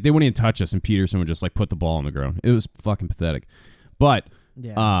handing it. Like they wouldn't even touch us, and Peterson would just like put the ball on the ground. It was fucking pathetic. But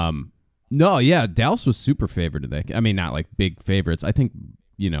no, yeah, Dallas was super favored in that. I mean, not like big favorites. I think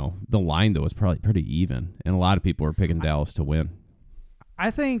the line though was probably pretty even, and a lot of people were picking Dallas to win. I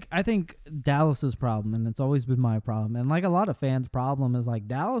think Dallas's problem, and it's always been my problem, and like a lot of fans' problem is like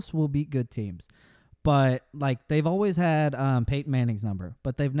Dallas will beat good teams, but like they've always had Peyton Manning's number,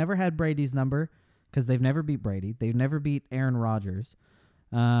 but they've never had Brady's number because they've never beat Brady. They've never beat Aaron Rodgers.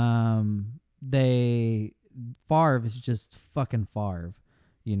 Favre is just fucking Favre.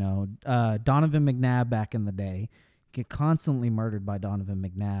 Donovan McNabb back in the day get constantly murdered by Donovan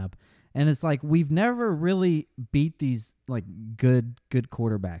McNabb. And it's like we've never really beat these like good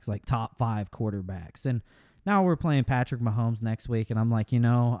quarterbacks, like top 5 quarterbacks. And now we're playing Patrick Mahomes next week, and I'm like,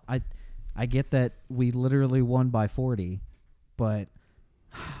 I get that we literally won by 40, but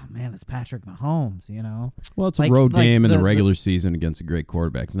man, it's Patrick Mahomes, Well, it's Like- a road like game in the the- regular season against a great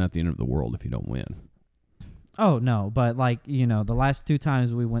quarterback. It's not the end of the world if you don't win. Oh, no, but like, the last 2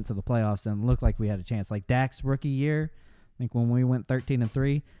 times we went to the playoffs and it looked like we had a chance. Like Dak's rookie year, like when we went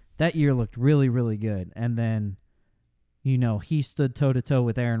 13-3, that year looked really, really good. And then, he stood toe-to-toe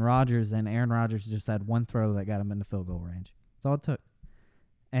with Aaron Rodgers, and Aaron Rodgers just had one throw that got him into field goal range. That's all it took.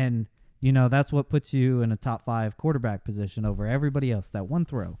 And, that's what puts you in a top 5 quarterback position over everybody else. That one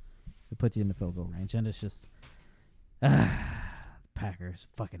throw, it puts you in the field goal range. And it's just, Packers.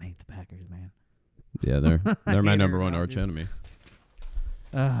 Fucking hate the Packers, man. Yeah, they're my number 1 arch enemy.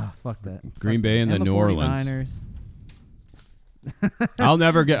 Fuck that. Green Fuck Bay that. and the New Orleans. 49ers. I'll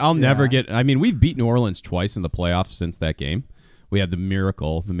never get. I mean, we've beat New Orleans twice in the playoffs since that game. We had the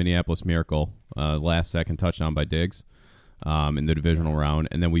Minneapolis Miracle, last second touchdown by Diggs, in the divisional round,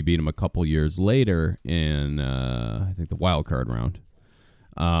 and then we beat them a couple years later in I think the wild card round,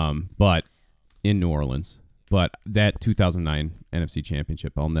 but in New Orleans. But that 2009 NFC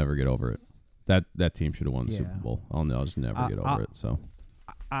Championship, I'll never get over it. That team should have won the Super Bowl. I'll just never get over it. So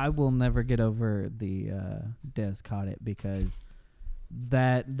I will never get over the Dez caught it because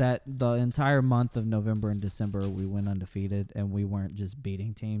that the entire month of November and December we went undefeated, and we weren't just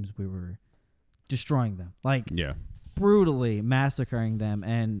beating teams, we were destroying them, like brutally massacring them.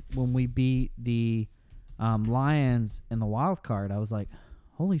 And when we beat the Lions in the wild card, I was like,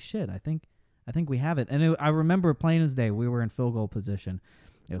 holy shit, I think we have it. And I remember plain as day, we were in field goal position.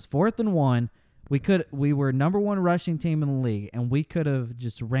 It was 4th and 1. We were number 1 rushing team in the league, and we could have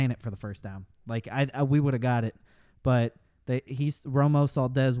just ran it for the first down. Like we would have got it, but Romo saw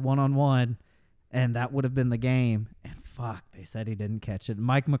Dez 1-on-1, and that would have been the game. And fuck, they said he didn't catch it.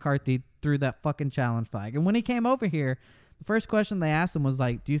 Mike McCarthy threw that fucking challenge flag. And when he came over here, the first question they asked him was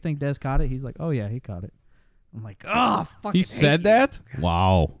like, "Do you think Dez caught it?" He's like, "Oh yeah, he caught it." I'm like, "Oh, fucking." he said that?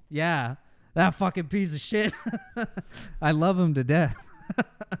 Wow. Yeah, that fucking piece of shit. I love him to death.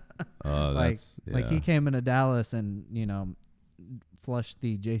 Like he came into Dallas and flushed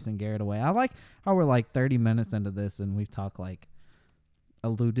the Jason Garrett away. I like how we're like 30 minutes into this and we've talked like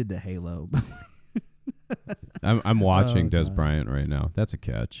alluded to Halo. I'm watching Des God. Bryant right now. That's a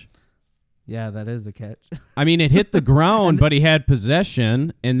catch. Yeah, that is a catch. I mean, it hit the ground, but he had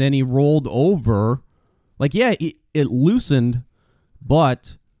possession, and then he rolled over. Like, yeah, it loosened,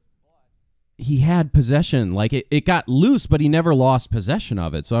 but he had possession. Like, it got loose, but he never lost possession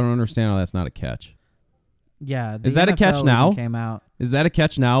of it. So I don't understand how that's not a catch. Yeah, the Is that a catch NFL now? even came out. Is that a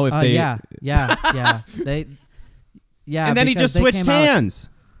catch now? If they yeah. They and then he because just they switched came out- hands.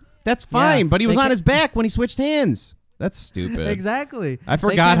 That's fine, but he was they on ca- his back when he switched hands. That's stupid. Exactly. I They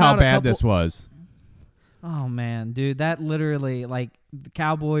forgot came how out a bad couple- this was. Oh man, dude, that literally like the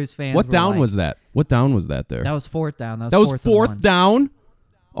Cowboys fans. What were down like- was that? What down was that there? That was fourth down. That was fourth down?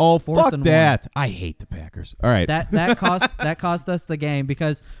 Oh, Fourth fuck and that. I hate the Packers. All right. That cost us the game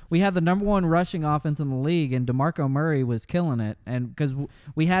because we had the number one rushing offense in the league, and DeMarco Murray was killing it. And because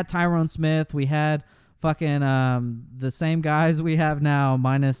we had Tyrone Smith, we had fucking the same guys we have now,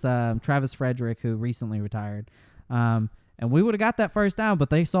 minus Travis Frederick, who recently retired. And we would have got that first down, but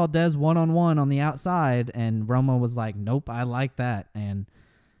they saw Dez one-on-one on the outside, and Romo was like, nope, I like that. And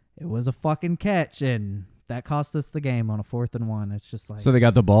it was a fucking catch, and that cost us the game on a 4th and 1. It's just like... So they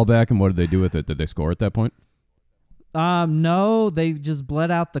got the ball back, and what did they do with it? Did they score at that point? No, they just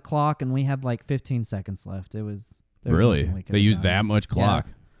bled out the clock, and we had like 15 seconds left. There was Really? nothing we could They have used done. that much clock?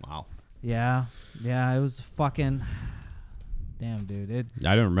 Wow. Yeah, it was fucking... Damn, dude.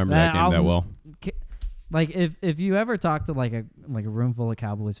 I don't remember that game that well. Like if you ever talk to like a room full of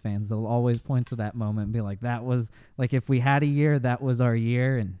Cowboys fans, they'll always point to that moment and be like, "That was like if we had a year, that was our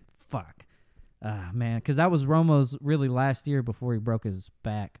year." And fuck, man, because that was Romo's really last year before he broke his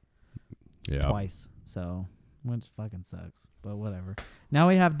back twice. So which fucking sucks, but whatever. Now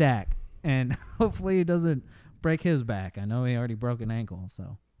we have Dak, and hopefully he doesn't break his back. I know he already broke an ankle,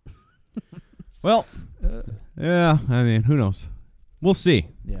 so. Well, yeah, I mean, who knows? We'll see.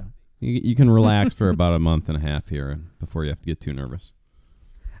 Yeah. You can relax for about a month and a half here before you have to get too nervous.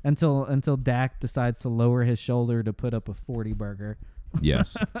 Until Dak decides to lower his shoulder to put up a 40 burger.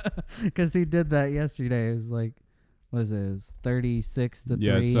 Yes. Because he did that yesterday. It was like, what is it? It was 36-3.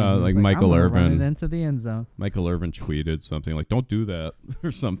 Yes, and he like was Michael I'm gonna run Irvin. it into the end zone. Michael Irvin tweeted something like, "Don't do that," or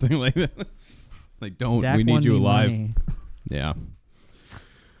something like that. Like, don't. Dak We need won you me alive. money. Yeah.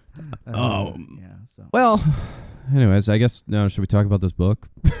 Yeah. So. Well, anyways, I guess now should we talk about this book?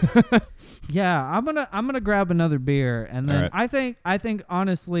 Yeah, I'm gonna grab another beer, and then All right. I think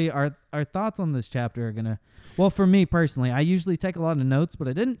honestly our thoughts on this chapter are gonna. Well, for me personally, I usually take a lot of notes, but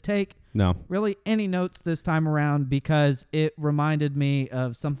I didn't take No. really any notes this time around because it reminded me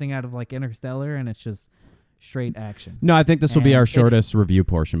of something out of like Interstellar, and it's just straight action. No, I think this will be And our it- shortest review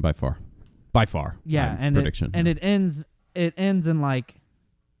portion by far. By far. Yeah, and prediction. it ends in like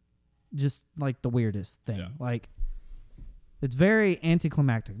just like the weirdest thing. Yeah. Like it's very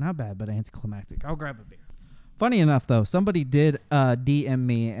anticlimactic. Not bad, but anticlimactic. I'll grab a beer. Funny enough though, somebody did DM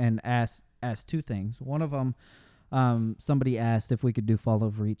me and asked two things. One of them, somebody asked if we could do Fall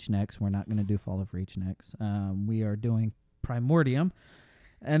of Reach next. We're not going to do Fall of Reach next. We are doing Primordium.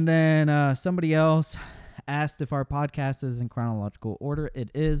 And then somebody else asked if our podcast is in chronological order. It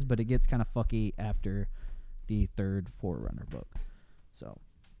is, but it gets kind of fucky after the third Forerunner book. So,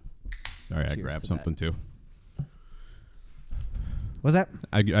 All right, I cheers grabbed to something too. was that?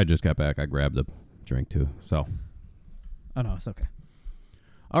 I just got back. I grabbed a drink too. So, Oh, no, it's okay.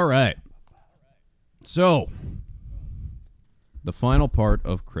 all right. So, the final part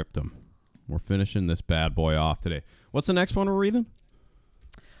of Cryptum. We're finishing this bad boy off today. What's the next one we're reading?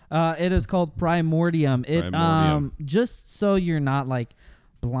 It is called Primordium. Primordium. Just so you're not like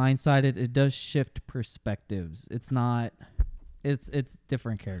blindsided, it does shift perspectives. It's not. It's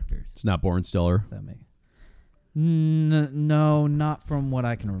different characters. It's not Born Stellar. If that makes. No, not from what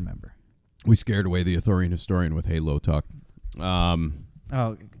I can remember. We scared away the Arthurian historian with Halo talk.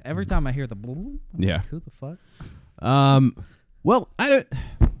 Oh, every time I hear the blue, Yeah. like, who the fuck? Well,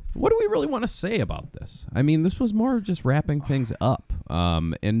 what do we really want to say about this? I mean, this was more just wrapping things up.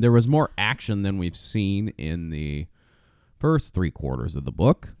 And there was more action than we've seen in the first 3/4 of the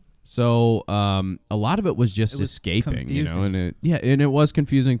book. So a lot of it was just was escaping, confusing. and it was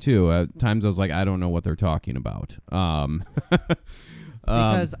confusing too. At times I was like, I don't know what they're talking about.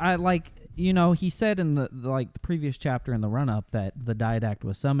 Because I like, he said in the previous chapter in the run up that the Didact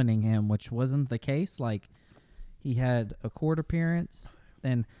was summoning him, which wasn't the case. Like he had a court appearance,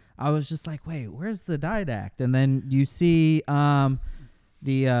 and I was just like, wait, where's the Didact? And then you see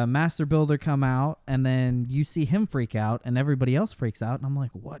the Master Builder come out, and then you see him freak out, and everybody else freaks out, and I'm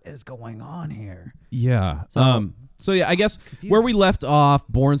like, what is going on here? Yeah. So- So yeah, I guess where we left off,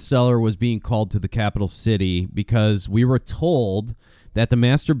 Born Stellar was being called to the capital city because we were told that the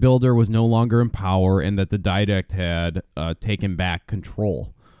Master Builder was no longer in power and that the Didact had taken back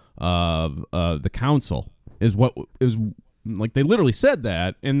control of the council. Is what is like they literally said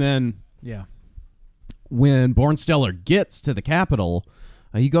that, and then Yeah. when Born Stellar gets to the capital,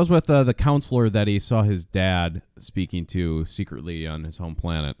 he goes with the counselor that he saw his dad speaking to secretly on his home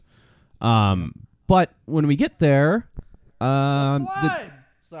planet. But when we get there,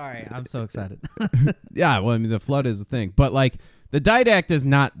 Sorry, I'm so excited. yeah, well, I mean, the flood is a thing. But, like, the Didact is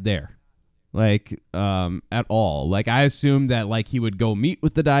not there. at all. Like, I assumed that, like, he would go meet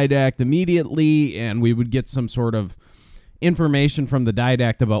with the Didact immediately, and we would get some sort of information from the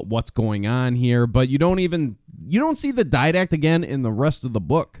Didact about what's going on here, but you don't see the Didact again in the rest of the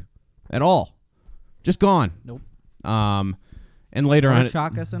book at all. Just gone. Nope. And later on,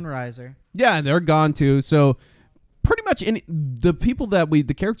 Chakas and Riser. yeah, they're gone too. So pretty much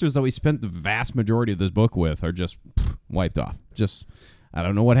the characters that we spent the vast majority of this book with are just wiped off. Just, I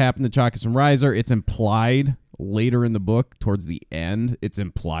don't know what happened to Chakas and Riser. It's implied later in the book, towards the end, it's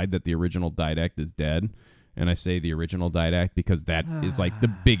implied that the original Didact is dead. And I say the original Didact because that is like the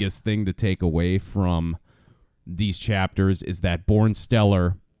biggest thing to take away from these chapters, is that Born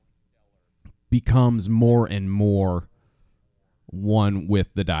Stellar becomes more and more one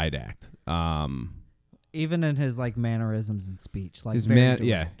with the Didact. Even in his like mannerisms and speech, like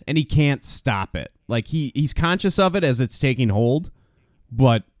Yeah, and he can't stop it. Like he's conscious of it as it's taking hold,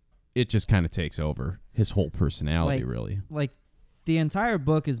 but it just kind of takes over his whole personality, really. Like the entire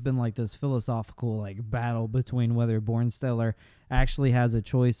book has been like this philosophical like battle between whether Born Stellar actually has a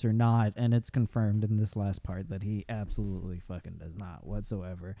choice or not, and it's confirmed in this last part that he absolutely fucking does not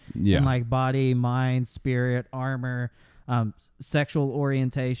whatsoever. Yeah. And like body, mind, spirit, armor, sexual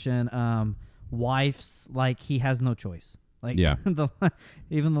orientation, wives, like he has no choice. Like, yeah.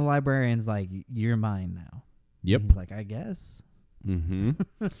 Even the librarian's like, you're mine now. Yep. And he's like, I guess. Mm-hmm.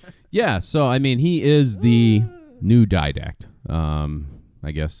 Yeah, so I mean, he is the new Didact.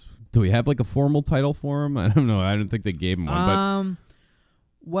 I guess. Do we have like a formal title for him? I don't know. I don't think they gave him one.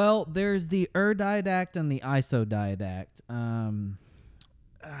 Well, there's the Didact and the Isodidact.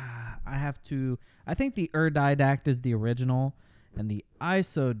 I think the Didact is the original, and the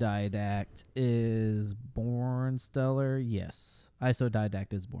Isodidact is Born Stellar. Yes,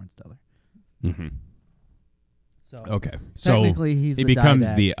 Isodidact is Born Stellar. Mm-hmm. So okay, so technically he's he the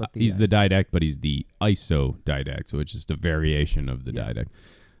becomes Didact, he's the Didact, but he's the Isodidact, which is the variation of the Didact.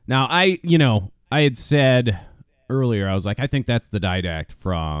 Now, I had said earlier, I was like, I think that's the Didact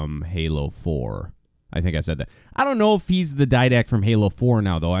from Halo 4. I think I said that. I don't know if he's the Didact from Halo 4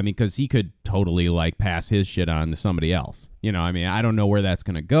 now, though. I mean, because he could totally like pass his shit on to somebody else. I mean, I don't know where that's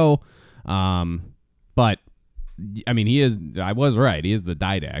gonna go. But I mean, I was right. He is the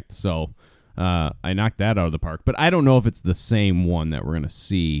Didact. So I knocked that out of the park. But I don't know if it's the same one that we're gonna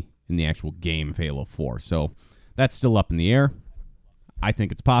see in the actual game of Halo 4. So that's still up in the air. I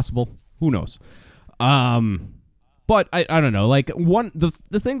think it's possible. Who knows? But I don't know. Like the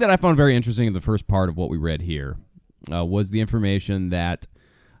thing that I found very interesting in the first part of what we read here was the information that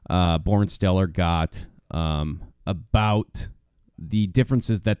Born Stellar got about the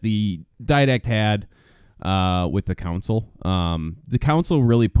differences that the Didact had with the Council. The Council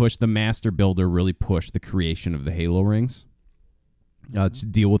really pushed, the Master Builder really pushed the creation of the Halo rings to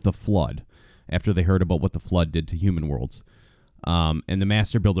deal with the Flood after they heard about what the Flood did to human worlds. And the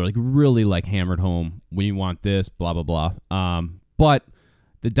Master Builder really hammered home, we want this, blah, blah, blah. But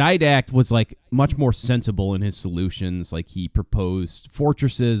the Didact was much more sensible in his solutions. Like, he proposed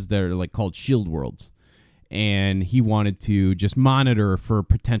fortresses that are called shield worlds. And he wanted to just monitor for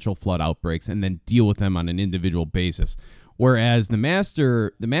potential flood outbreaks and then deal with them on an individual basis. Whereas the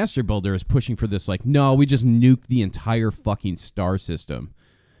Master Builder is pushing for this, no, we just nuke the entire fucking star system.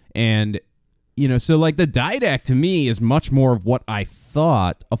 And so the Didact to me is much more of what I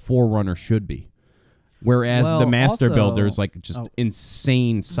thought a Forerunner should be. Whereas the Master Builder is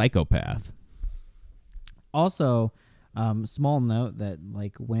insane psychopath. Also, small note that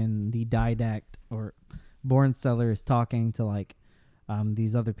when the Didact or Born Stellar is talking to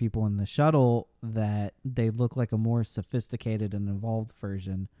these other people in the shuttle, that they look like a more sophisticated and evolved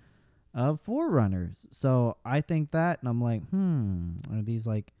version of Forerunners. So I think that, and I'm like, are these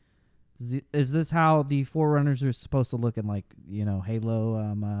is this how the Forerunners are supposed to look in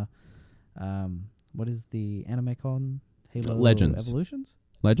Halo? What is the anime called? Halo Legends. Evolutions?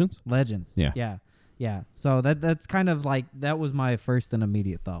 Legends? Yeah. So that's kind of that was my first and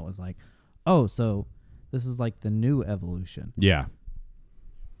immediate thought was so this is the new evolution. Yeah.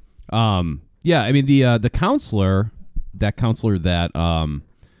 Yeah, I mean the counselor that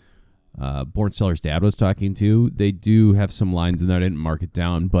Born Stellar's dad was talking to, they do have some lines in there. I didn't mark it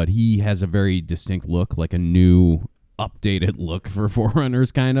down, but he has a very distinct look, a new updated look for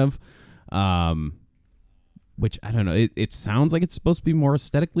Forerunners kind of. Which, I don't know, it sounds like it's supposed to be more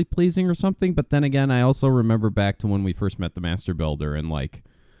aesthetically pleasing or something, but then again, I also remember back to when we first met the Master Builder and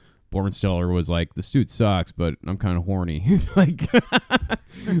Bornsteller was like, this dude sucks, but I'm kind of horny. Like,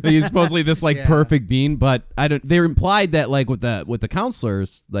 he's supposedly this like perfect being, but I don't. They implied that like with the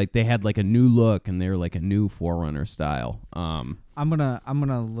counselors, like they had like a new look and they were like a new Forerunner style. I'm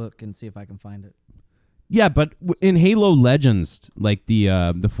gonna look and see if I can find it. Yeah, but in Halo Legends, like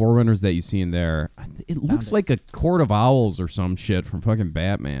the Forerunners that you see in there, it looks like a Court of Owls or some shit from fucking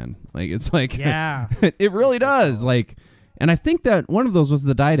Batman. Like it's like it really does. Like. And I think that one of those was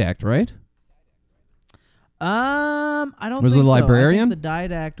the Didact, right? I don't. Was think it a librarian? So.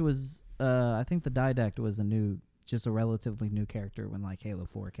 I think the Didact was just a relatively new character when like Halo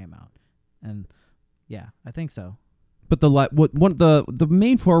 4 came out, and yeah, I think so. But the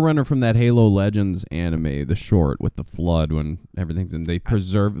main Forerunner from that Halo Legends anime, the short with the flood when everything's in, they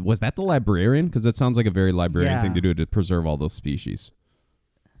preserve. Was that the librarian? Because it sounds like a very librarian thing to do to preserve all those species.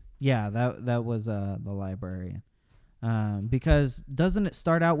 Yeah, that was the librarian. Because doesn't it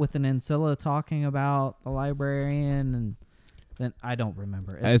start out with an Ancilla talking about the librarian, and then I don't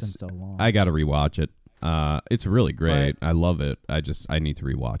remember. It's been so long. I got to rewatch it. It's really great. I love it. I need to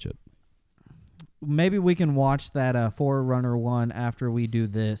rewatch it. Maybe we can watch that Forerunner one after we do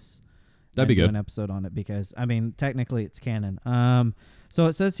this. That'd be good. Do an episode on it because I mean technically it's canon. So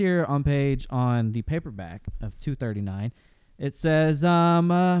it says here on the paperback of 239. It says, may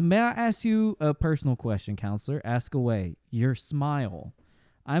I ask you a personal question, counselor? Ask away. Your smile.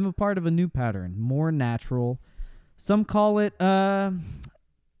 I'm a part of a new pattern, more natural. Some call it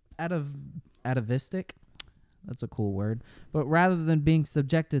atavistic. That's a cool word. But rather than being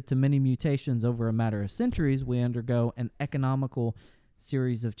subjected to many mutations over a matter of centuries, we undergo an economical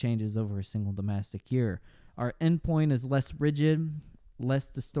series of changes over a single domestic year. Our endpoint is less rigid, less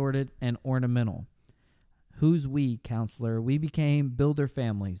distorted, and ornamental. Who's we, counselor? We became builder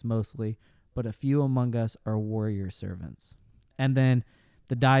families, mostly, but a few among us are warrior servants. And then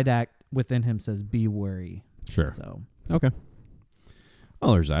the Didact within him says, be wary. Sure. So okay.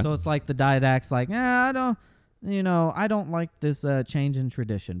 Well, there's that. So it's like the Didact's like, I don't like this change in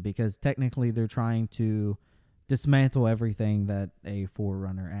tradition because technically they're trying to dismantle everything that a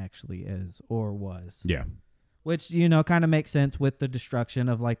Forerunner actually is or was. Yeah. Which, kind of makes sense with the destruction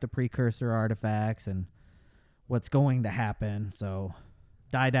of like the precursor artifacts and what's going to happen. So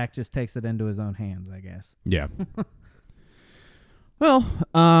Didact just takes it into his own hands, I guess. Yeah. Well,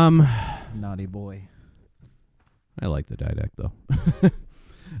 naughty boy. I like the Didact though.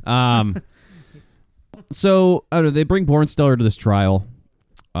 So they bring Bornsteller to this trial,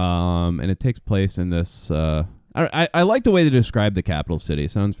 and it takes place in this. I like the way they describe the capital city.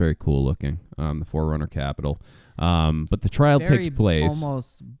 It sounds very cool looking. The Forerunner capital. But the trial takes place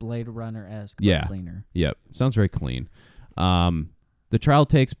almost Blade Runner-esque, yeah, but cleaner. Yep, sounds very clean. The trial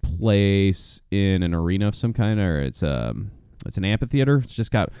takes place in an arena of some kind, or it's an amphitheater.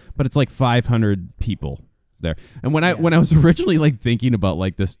 But it's like 500 people there. And when I was originally like thinking about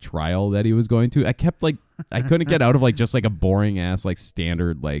like this trial that he was going to, I kept like I couldn't get out of like just like a boring ass like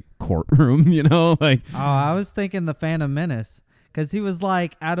standard like courtroom, like. Oh, I was thinking the Phantom Menace. Because he was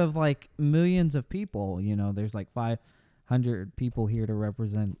like, out of like millions of people, there's like 500 people here to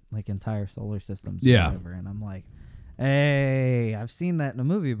represent like entire solar systems. Yeah. Or whatever. And I'm like, hey, I've seen that in a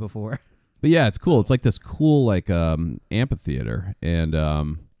movie before. But yeah, it's cool. It's like this cool like amphitheater. And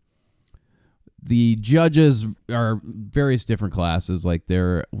the judges are various different classes. Like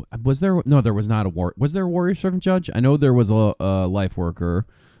there was not a warrior servant judge? I know there was a life worker.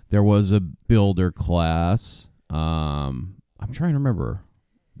 There was a builder class. I'm trying to remember.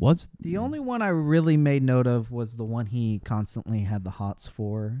 The only one I really made note of was the one he constantly had the hots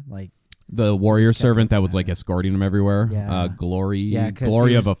for, like the warrior servant that was like escorting him everywhere. Yeah. Glory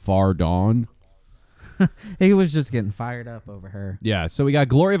of a Far Dawn. He was just getting fired up over her. Yeah, so we got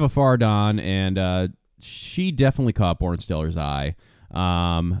Glory of a Far Dawn, and she definitely caught Bornsteller's eye.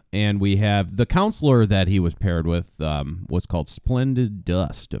 And we have the counselor that he was paired with was called Splendid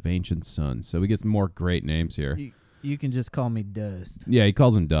Dust of Ancient Sun. So we get some more great names here. You can just call me Dust. Yeah, he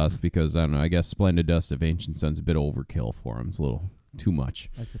calls him Dust because, I don't know, I guess Splendid Dust of Ancient Sun's a bit overkill for him. It's a little too much.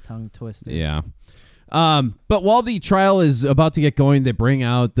 That's a tongue twister. Yeah. But while the trial is about to get going, they bring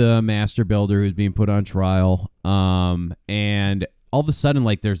out the master builder who's being put on trial. And all of a sudden,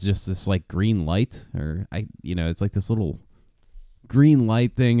 like, there's just this, like, green light. It's like this little green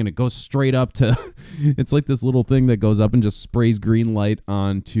light thing, and it goes straight up to it's like this little thing that goes up and just sprays green light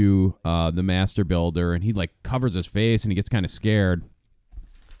onto the master builder, and he like covers his face and he gets kind of scared,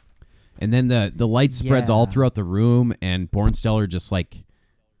 and then the light spreads all throughout the room, and Bornsteller just like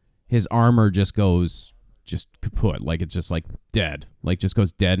his armor just goes kaput, like it's just like dead, like just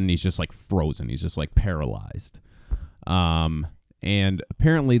goes dead, and he's just like frozen, he's just like paralyzed. And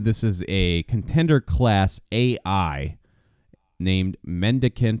apparently this is a contender class AI named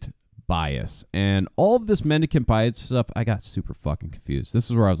Mendicant Bias. And all of this Mendicant Bias stuff, I got super fucking confused. This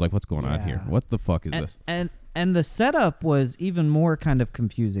is where I was like, what's going on here? What the fuck is this? And the setup was even more kind of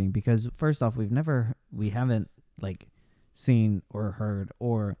confusing because first off, we haven't like seen or heard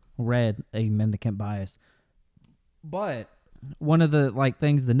or read a Mendicant Bias. But one of the like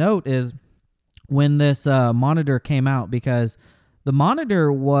things to note is when this monitor came out, because the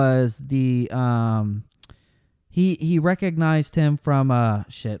monitor was the he recognized him from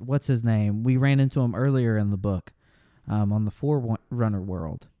what's his name? We ran into him earlier in the book, on the Forerunner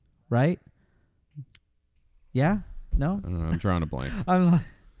world, right? Yeah? No? I don't know, I'm drawing a blank. I'm like,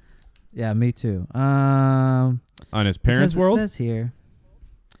 yeah, me too. On his parents' world? It says here.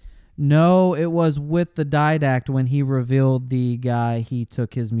 No, it was with the Didact when he revealed the guy he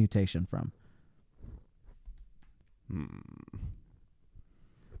took his mutation from.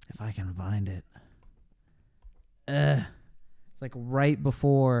 If I can find it. It's like right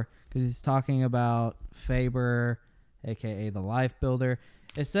before, because he's talking about Faber, a.k.a. the Life Builder.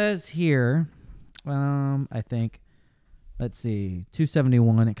 It says here, I think, let's see,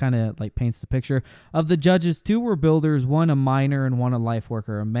 271, it kind of like paints the picture. Of the judges, 2 were builders, 1 a miner and 1 a life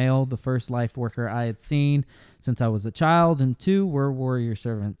worker. A male, the first life worker I had seen since I was a child, and 2 were warrior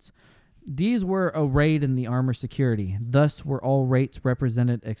servants. These were arrayed in the armor security. Thus were all rates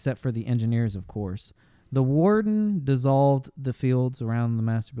represented except for the engineers, of course. The warden dissolved the fields around the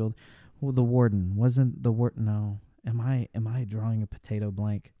master build. Well, the warden wasn't the warden. No, am I drawing a potato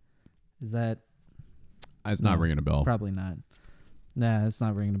blank? Is that? It's not ringing a bell. Probably not. Nah, it's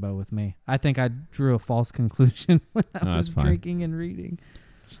not ringing a bell with me. I think I drew a false conclusion when I was drinking and reading.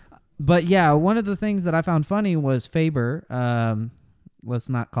 But yeah, one of the things that I found funny was Faber. Let's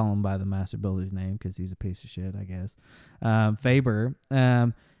not call him by the master builder's name because he's a piece of shit, I guess. Faber,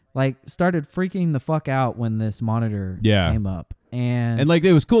 like started freaking the fuck out when this monitor came up, and like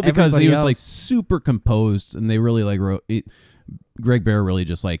it was cool because he was like super composed, and they really like wrote it. Greg Bear really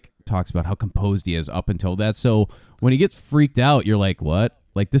just like talks about how composed he is up until that. So when he gets freaked out, you're like, what?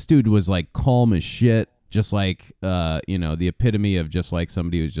 Like this dude was like calm as shit, just like the epitome of just like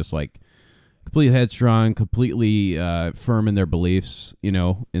somebody who's just like completely headstrong, completely firm in their beliefs,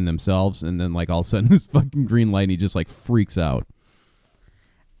 in themselves, and then like all of a sudden this fucking green light, and he just like freaks out.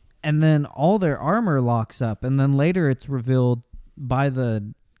 And then all their armor locks up, and then later it's revealed by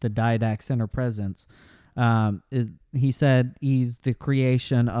the Didact Center presence. He said he's the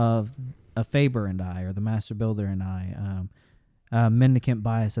creation of a Faber and I, or the Master Builder and I. Mendicant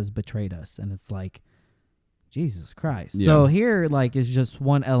Bias has betrayed us, and it's like, Jesus Christ. Yeah. So here, like, is just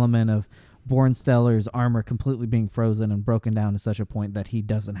one element of Bornsteller's armor completely being frozen and broken down to such a point that he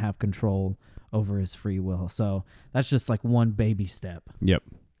doesn't have control over his free will. So that's just like one baby step. Yep.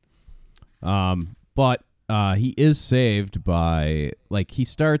 But he is saved by, like, he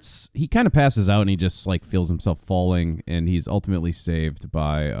kind of passes out and he just like feels himself falling, and he's ultimately saved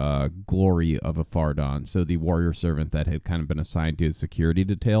by Glory of Afardon, so the warrior servant that had kind of been assigned to his security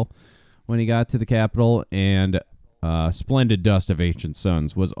detail when he got to the capital, and Splendid Dust of Ancient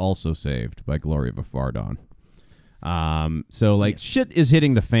Suns was also saved by Glory of Afardon. So like shit is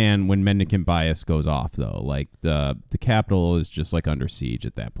hitting the fan when Mendicant Bias goes off, though. Like the capital is just like under siege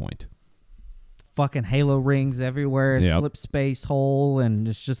at that point. Fucking halo rings everywhere, slip space hole, and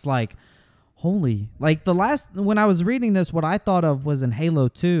it's just like, holy. Like when I was reading this, what I thought of was in Halo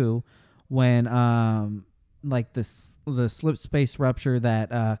 2 when like the slip space rupture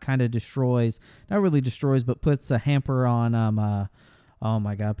that kind of destroys, not really destroys, but puts a hamper on oh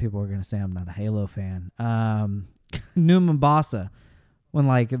my god, people are gonna say I'm not a Halo fan. New Mombasa, when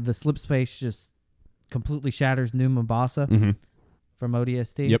like the slip space just completely shatters New Mombasa. Mm-hmm. From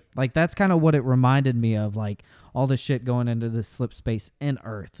ODST. Yep. Like that's kind of what it reminded me of, like all the shit going into the slip space in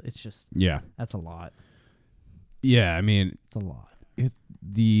Earth. It's just that's a lot. Yeah, I mean it's a lot.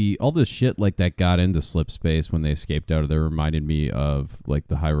 All this shit like that got into slip space when they escaped out of there reminded me of like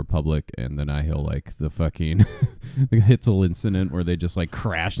the High Republic and the Nihil, like the fucking the Hitzel incident where they just like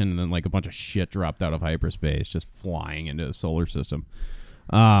crashed and then like a bunch of shit dropped out of hyperspace just flying into the solar system.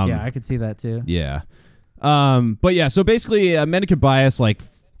 Yeah, I could see that too. Yeah. But yeah, so basically Mendicant Bias like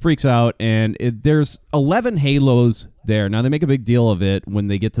freaks out, and there's 11 Halos there. Now they make a big deal of it when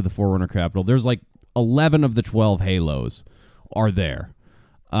they get to the Forerunner capital. There's like 11 of the 12 Halos are there.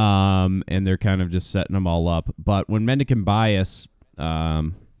 And they're kind of just setting them all up. But when Mendicant Bias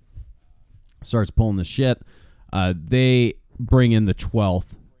starts pulling the shit, they bring in the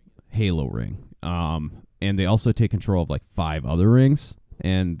 12th Halo ring. And they also take control of like 5 other rings.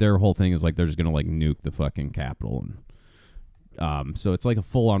 And their whole thing is like they're just gonna like nuke the fucking capital and So it's like a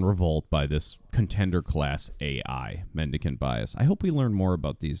full-on revolt by this contender class AI, mendicant bias. I hope we learn more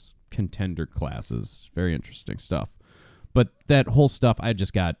about these contender classes. Very interesting stuff. But that whole stuff, I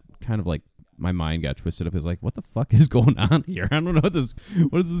just got kind of like, my mind got twisted up. It's like, what the fuck is going on here? I don't know what is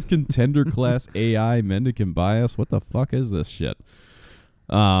this contender class AI mendicant bias? What the fuck is this shit?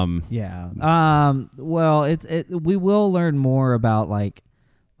 Yeah. Well, we will learn more about like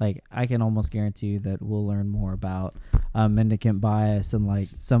I can almost guarantee you that we'll learn more about mendicant bias and like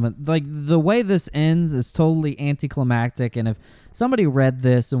the way this ends is totally anticlimactic. And if somebody read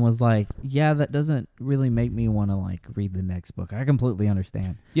this and was like, yeah, that doesn't really make me want to like read the next book, I completely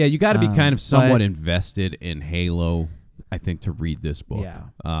understand. Yeah, you got to be kind of somewhat invested in Halo, I think, to read this book.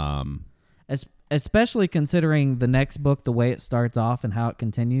 Yeah. Especially considering the next book, the way it starts off and how it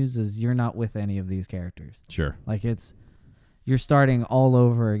continues is you're not with any of these characters. Sure. Like you're starting all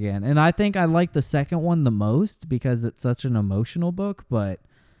over again. And I think I like the second one the most because it's such an emotional book, but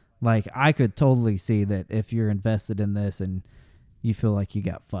like I could totally see that if you're invested in this and you feel like you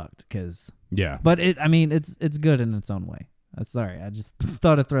got fucked cuz Yeah. But it's good in its own way. Sorry, I just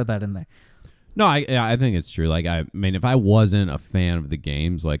thought I'd throw that in there. No, I think it's true. Like, I mean, if I wasn't a fan of the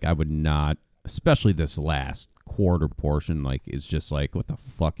games, like, I would not, especially this last quarter portion, like, it's just like, what the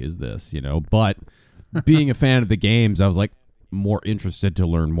fuck is this, you know? But being a fan of the games, I was like more interested to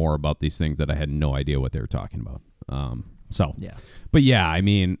learn more about these things that I had no idea what they were talking about. Yeah. But yeah, I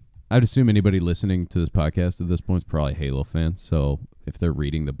mean, I'd assume anybody listening to this podcast at this point is probably Halo fans. So if they're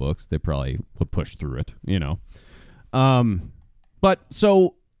reading the books, they probably would push through it, you know? But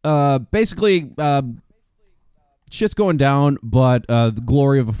so basically, shit's going down, but the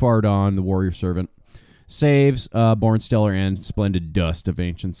glory of a far dawn, the warrior servant, saves Bornstellar and Splendid Dust of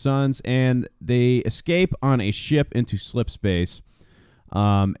Ancient Suns, and they escape on a ship into slip space.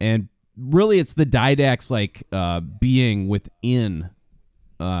 And really, it's the Didax like being within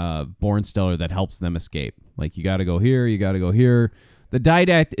Bornstellar that helps them escape. Like, you got to go here, you got to go here. The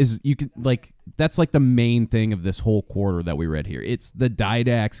Didact is, you could like, that's like the main thing of this whole quarter that we read here. It's the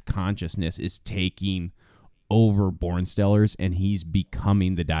Didax consciousness is taking over Bornstellar's, and he's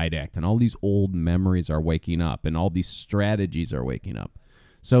becoming the Didact, and all these old memories are waking up, and all these strategies are waking up.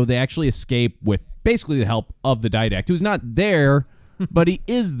 So they actually escape with basically the help of the Didact, who's not there, but he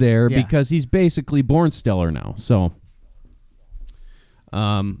is there because he's basically Bornstellar now. So,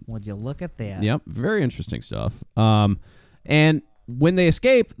 would you look at that? Yep, very interesting stuff. And when they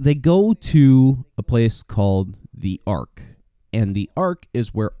escape, they go to a place called the Ark. And the Ark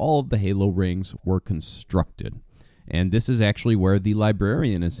is where all of the Halo rings were constructed. And this is actually where the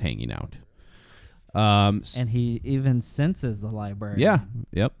librarian is hanging out. And he even senses the librarian. Yeah,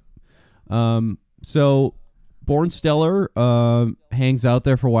 yep. So Bornstellar hangs out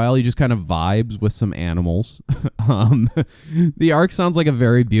there for a while. He just kind of vibes with some animals. The Ark sounds like a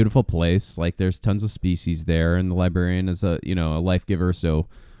very beautiful place. Like, there's tons of species there, and the librarian is a life giver. So,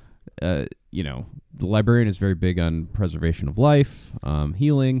 the librarian is very big on preservation of life,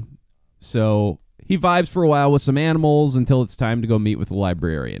 healing. So he vibes for a while with some animals until it's time to go meet with the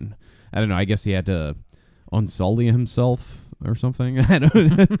librarian. I don't know. I guess he had to unsully himself or something. I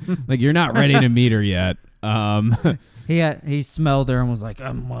don't like, you're not ready to meet her yet. He smelled her and was like,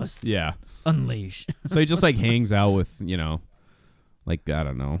 I must unleash. So he just like hangs out with, like, I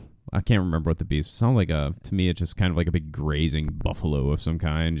don't know. I can't remember what the beast sounds like. To me, it's just kind of like a big grazing buffalo of some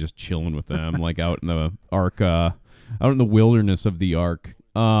kind, just chilling with them, like out in the Ark, out in the wilderness of the Ark.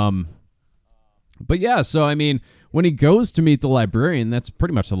 But yeah, so I mean, when he goes to meet the librarian, that's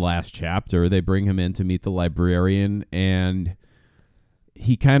pretty much the last chapter. They bring him in to meet the librarian, and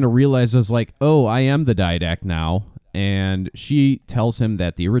he kind of realizes, like, oh, I am the Didact now. And she tells him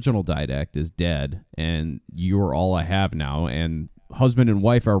that the original Didact is dead, and you're all I have now. And husband and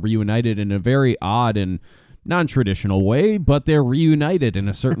wife are reunited in a very odd and non-traditional way, but they're reunited in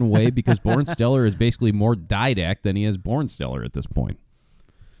a certain way because Bornstellar is basically more Didact than he is Bornstellar at this point.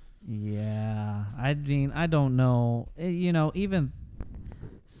 Yeah, I mean, I don't know. Even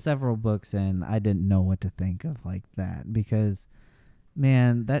several books in, I didn't know what to think of like that because,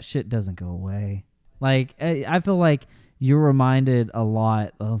 man, that shit doesn't go away. Like, I feel like you're reminded a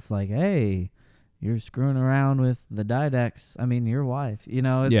lot. It's like, hey, you're screwing around with the Didax. I mean, your wife.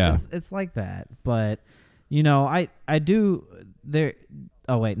 It's like that. But, I do there.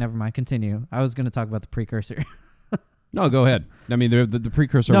 Oh wait, never mind. Continue. I was going to talk about the precursor. No, go ahead. I mean, the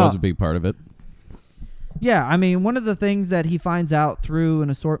precursor was a big part of it. Yeah, I mean, one of the things that he finds out through an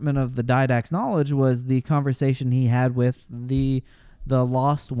assortment of the Didax knowledge was the conversation he had with the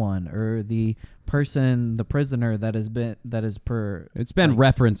lost one, or the person, the prisoner that has been It's been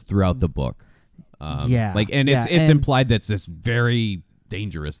referenced throughout the book. Yeah. Like, and Yeah, it's and- implied that's this very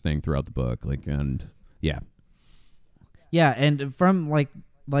dangerous thing throughout the book. Like, and yeah. Yeah, and from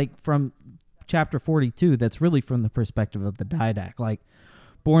from chapter 42, that's really from the perspective of the Didact. Like,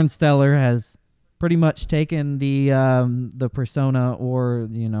 Bornsteller has pretty much taken the persona, or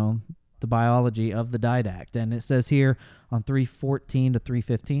the biology of the Didact, and it says here on 314 to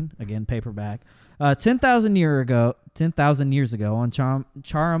 315, again paperback, 10,000 years ago on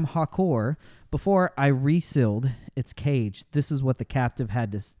Charam Hakor, before I resealed its cage, this is what the captive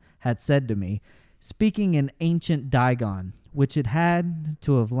had said to me, speaking in ancient Dagon, which it had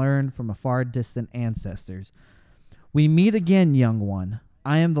to have learned from a far distant ancestors. We meet again, young one.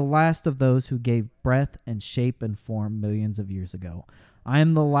 I am the last of those who gave breath and shape and form millions of years ago. I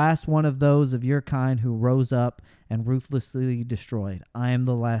am the last one of those of your kind who rose up and ruthlessly destroyed. I am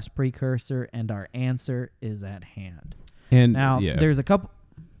the last precursor, and our answer is at hand. And Now, yeah. there's a couple.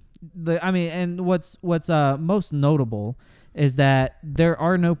 And what's most notable is that there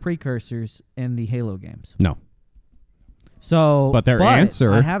are no precursors in the Halo games. No. So, But their I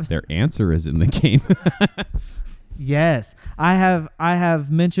answer have is in the game. Yes, I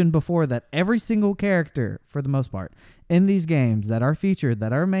have mentioned before that every single character, for the most part, in these games that are featured,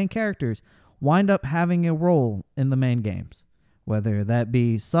 that are main characters, wind up having a role in the main games, whether that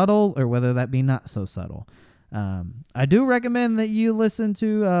be subtle or whether that be not so subtle. I do recommend that you listen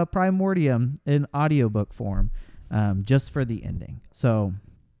to Primordium in audiobook form, just for the ending. So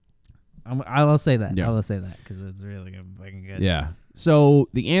I will say that. Yeah. I will say that because it's really fucking good. Yeah. So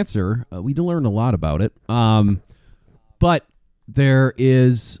the answer, we learned a lot about it. But there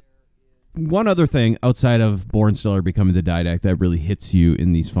is one other thing outside of Bornsteller becoming the Didact that really hits you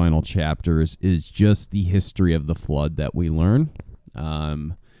in these final chapters is just the history of the flood that we learn,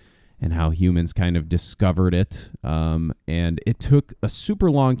 and how humans kind of discovered it. And it took a super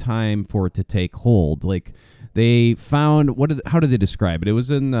long time for it to take hold. Like, they found how did they describe it? It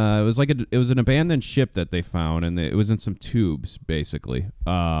was in it was an abandoned ship that they found, and it was in some tubes basically.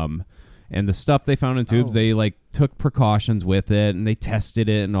 And the stuff they found in tubes, they took precautions with it, and they tested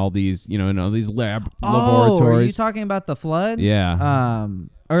it in all these laboratories. Are you talking about the flood? Yeah.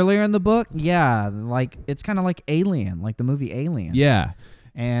 Earlier in the book, yeah, like it's kind of like Alien, like the movie Alien. Yeah.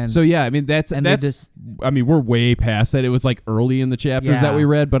 And so yeah, I mean we're way past that. It was like early in the chapters that we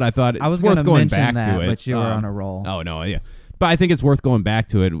read, but I thought it's worth going back to it. But you were on a roll. Oh no, yeah. But I think it's worth going back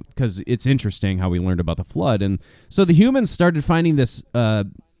to it because it's interesting how we learned about the flood. And so the humans started finding this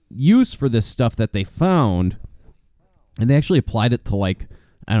use for this stuff that they found, and they actually applied it to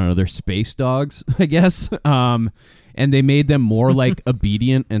their space dogs, I guess. And they made them more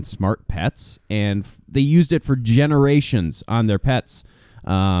obedient and smart pets, and they used it for generations on their pets.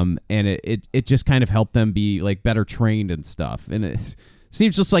 And it just kind of helped them be better trained and stuff. And it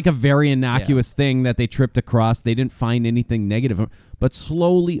seems just like a very innocuous thing that they tripped across. They didn't find anything negative, but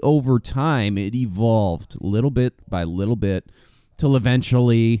slowly over time it evolved little bit by little bit till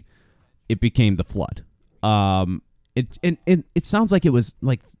eventually it became the flood. It sounds like it was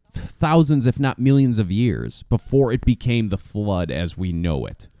thousands, if not millions of years before it became the flood as we know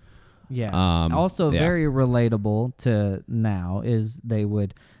it. Yeah. Very relatable to now is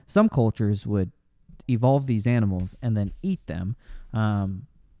some cultures would evolve these animals and then eat them. And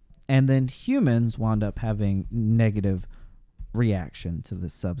then humans wound up having negative reaction to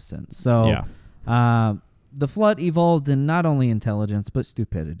this substance. So the flood evolved in not only intelligence, but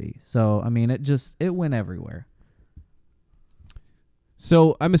stupidity. So, I mean, it went everywhere.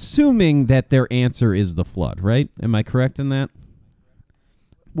 So I'm assuming that their answer is the flood, right? Am I correct in that?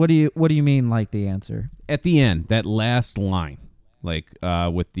 What do you mean, like the answer? At the end, that last line,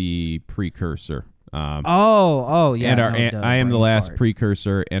 with the precursor. Yeah. And I am the last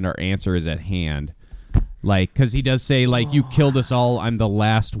precursor, and our answer is at hand. Because he does say, you killed us all, I'm the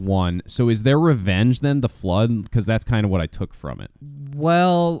last one. So is their revenge then the flood? Because that's kind of what I took from it.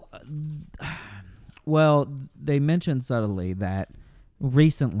 Well, they mentioned subtly that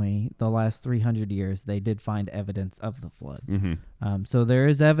recently, the last 300 years, they did find evidence of the flood. Mm-hmm. So there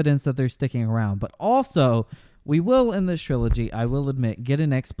is evidence that they're sticking around. But also, we will, in this trilogy, I will admit, get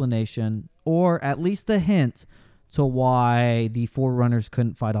an explanation or at least a hint to why the Forerunners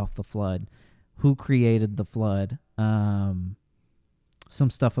couldn't fight off the flood, who created the flood, some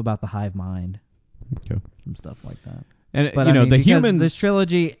stuff about the hive mind, some stuff like that. And But the humans. This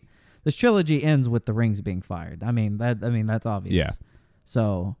trilogy ends with the rings being fired. That's obvious. Yeah.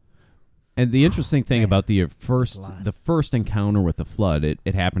 So, and the interesting thing about the first encounter with the flood,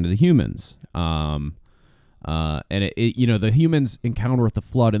 it happened to the humans. And the humans' encounter with the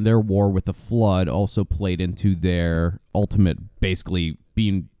flood and their war with the flood also played into their ultimate, basically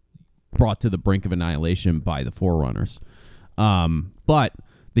being brought to the brink of annihilation by the Forerunners. But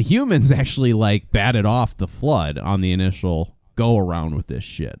the humans actually like batted off the Flood on the initial go around with this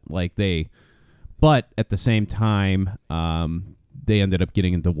shit. But at the same time, they ended up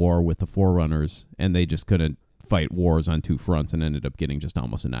getting into war with the Forerunners, and they just couldn't fight wars on two fronts and ended up getting just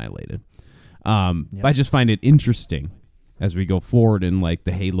almost annihilated. I just find it interesting as we go forward in like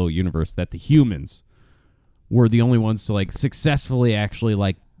the Halo universe that the humans were the only ones to like successfully actually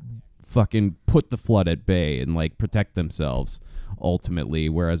like fucking put the Flood at bay and like protect themselves ultimately,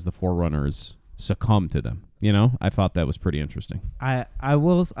 whereas the Forerunners succumb to them. You know, I thought that was pretty interesting. I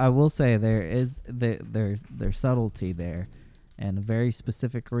will say there's subtlety there, and a very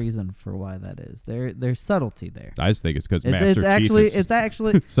specific reason for why that is. There's subtlety there. I just think it's because It's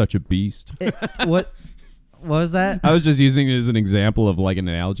actually such a beast. What was that? I was just using it as an example of like an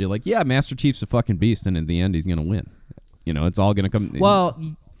analogy. Like, yeah, Master Chief's a fucking beast, and in the end, he's gonna win. You know, it's all gonna come.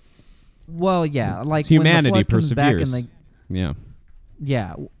 Well, yeah. Like it's humanity when the Flood comes back perseveres.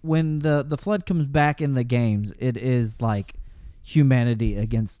 Yeah, when the Flood comes back in the games, it is like humanity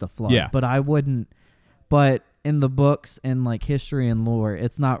against the Flood. Yeah. But in the books and like history and lore,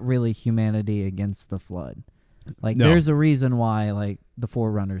 it's not really humanity against the Flood. Like there's a reason why like the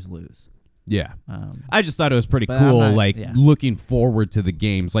Forerunners lose. Yeah. I just thought it was pretty but cool, I'm not- looking forward to the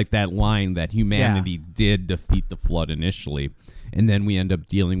games, like that line that humanity did defeat the Flood initially, and then we end up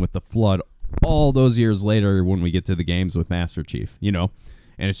dealing with the Flood all those years later when we get to the games with Master Chief, you know?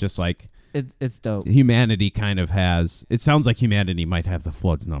 And it's just like... It's dope. Humanity kind of has... It sounds like humanity might have the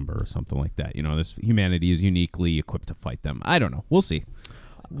Flood's number or something like that. You know, this humanity is uniquely equipped to fight them. I don't know. We'll see.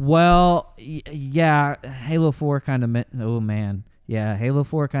 Well, yeah, Halo 4 kind of... Halo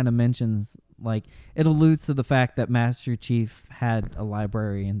 4 kind of mentions... Like, it alludes to the fact that Master Chief had a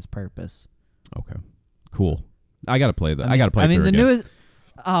librarian's purpose. Okay. Cool. I got to play that. I got to play through the again. newest...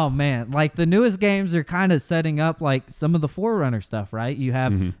 Oh, man. Like, the newest games are kind of setting up, like, some of the Forerunner stuff, right? You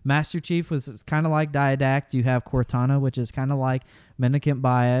have Master Chief, which is kind of like Didact. You have Cortana, which is kind of like Mendicant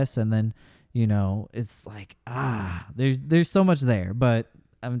Bias. And then, you know, it's like, there's so much there. But,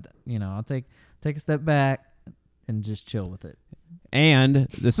 I'll take a step back and just chill with it. And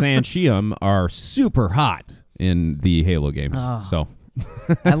the Sanshium are super hot in the Halo games. Oh. So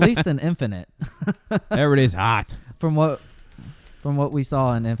At least in Infinite. everybody's hot. From what we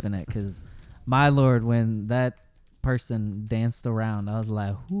saw in Infinite, because my lord, when that person danced around, I was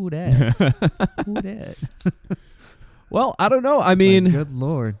like, who that? Who that? Well, I don't know. I mean, like, good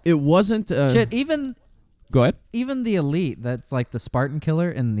lord. It wasn't... Shit, even... Go ahead. Even the Elite, that's like the Spartan killer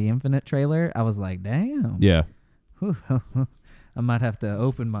in the Infinite trailer, I was like, damn. Yeah. I might have to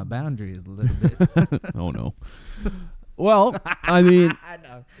open my boundaries a little bit. Oh, no. Well, I mean...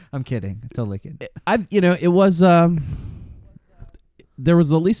 No, I'm kidding. Totally kidding. It was... there was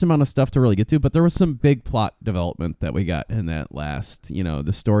the least amount of stuff to really get to, but there was some big plot development that we got in that last...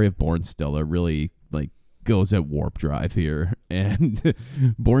 the story of Born Stellar really, goes at warp drive here, and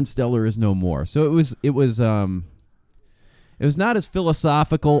Born Stellar is no more. So it was not as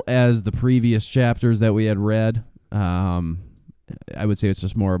philosophical as the previous chapters that we had read. I would say it's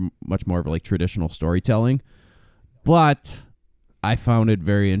just much more of traditional storytelling, but I found it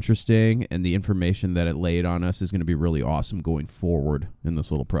very interesting, and the information that it laid on us is going to be really awesome going forward in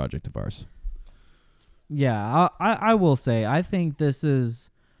this little project of ours. Yeah, I will say I think this is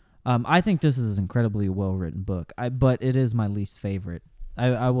an incredibly well written book. But it is my least favorite.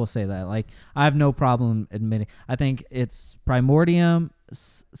 I will say that. I have no problem admitting. I think it's Primordium,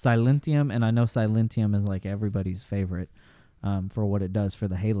 Silentium, and I know Silentium is everybody's favorite for what it does for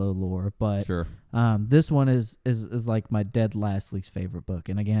the Halo lore. But sure. This one is my dead last least favorite book.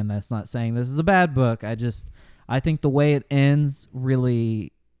 And again, that's not saying this is a bad book. I think the way it ends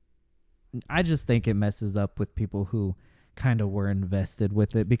really, I just think it messes up with people who kind of were invested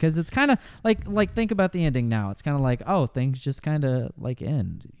with it, because it's kind of like think about the ending now. It's kind of things just kind of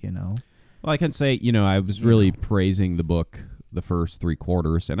end, Well, I can say, I was really praising the book the first 3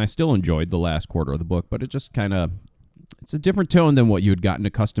 quarters, and I still enjoyed the last quarter of the book, but it just kind of, it's a different tone than what you had gotten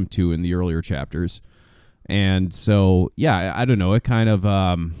accustomed to in the earlier chapters. And so, yeah, I don't know. It kind of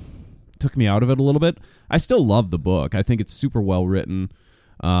took me out of it a little bit. I still love the book. I think it's super well written.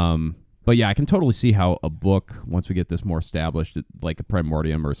 But yeah, I can totally see how a book, once we get this more established, like a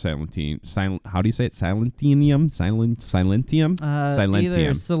Primordium or how do you say it? Silentium? Silentium?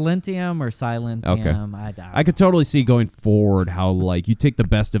 Either Silentium or Silentium. Okay. I could totally see going forward how you take the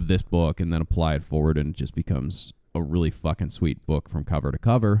best of this book and then apply it forward, and it just becomes a really fucking sweet book from cover to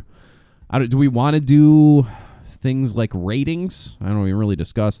cover. Do we want to do things like ratings? I don't even really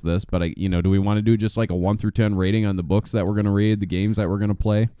discuss this, but do we want to do just a 1 through 10 rating on the books that we're going to read, the games that we're going to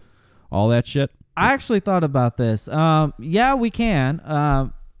play? all that shit? I actually thought about this. Yeah, we can.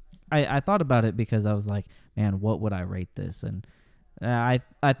 I thought about it because I was like, man, what would I rate this? And I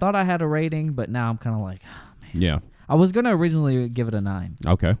thought I had a rating, but now I'm kind of like, oh, man. Yeah. I was gonna originally give it a 9.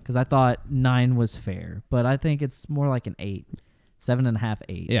 Okay. Because I thought 9 was fair, but I think it's more like an 8, 7.5,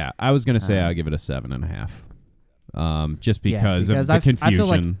 8. Yeah, I was gonna say I'd give it a 7.5. Just because of the confusion. I feel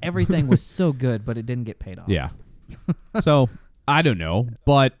like everything was so good, but it didn't get paid off. Yeah. So I don't know,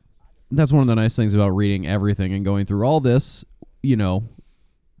 but that's one of the nice things about reading everything and going through all this. You know,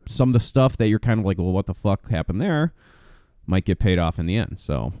 some of the stuff that you're kind of like, well, what the fuck happened there, might get paid off in the end.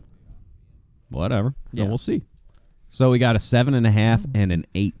 So whatever. Yeah, we'll see. So we got a 7.5 and an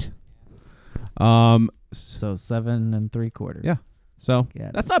 8. So 7 3/4. Yeah. So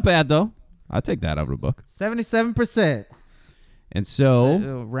Yeah. that's not bad though. I'll take that out of a book. 77%. And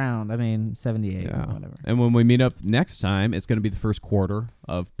so Round. I mean, 78 yeah. or whatever. And when we meet up next time, it's going to be the first quarter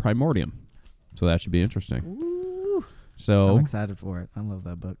of Primordium. So that should be interesting. Ooh. So I'm excited for it. I love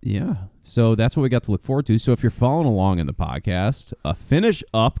that book. yeah. So that's what we got to look forward to. So if you're following along in the podcast, finish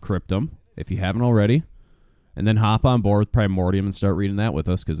up Cryptum if you haven't already, and then hop on board with Primordium and start reading that with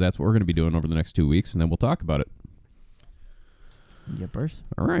us, because that's what we're going to be doing over the next 2 weeks, and then we'll talk about it. Yippers.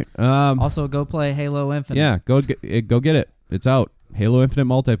 All right. Also, go play Halo Infinite. Yeah, go get it. It's out. Halo Infinite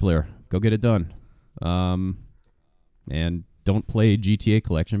multiplayer. Go get it done. And don't play GTA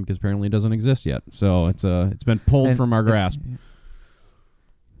Collection because apparently it doesn't exist yet. So it's been pulled from our grasp.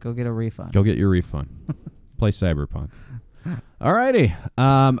 Go get a refund. Go get your refund. Play Cyberpunk. All righty.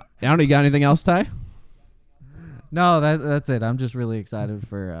 Alan, you got anything else, Ty? No, that's it. I'm just really excited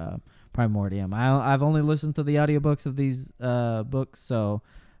for Primordium. I've only listened to the audiobooks of these books, so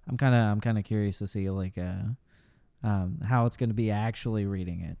I'm kind of curious to see like how it's going to be actually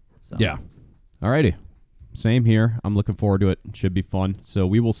reading it. So. Yeah. All righty. Same here. I'm looking forward to it. It should be fun. So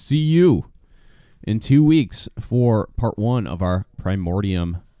we will see you in 2 weeks for part 1 of our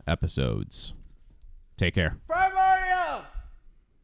Primordium episodes. Take care.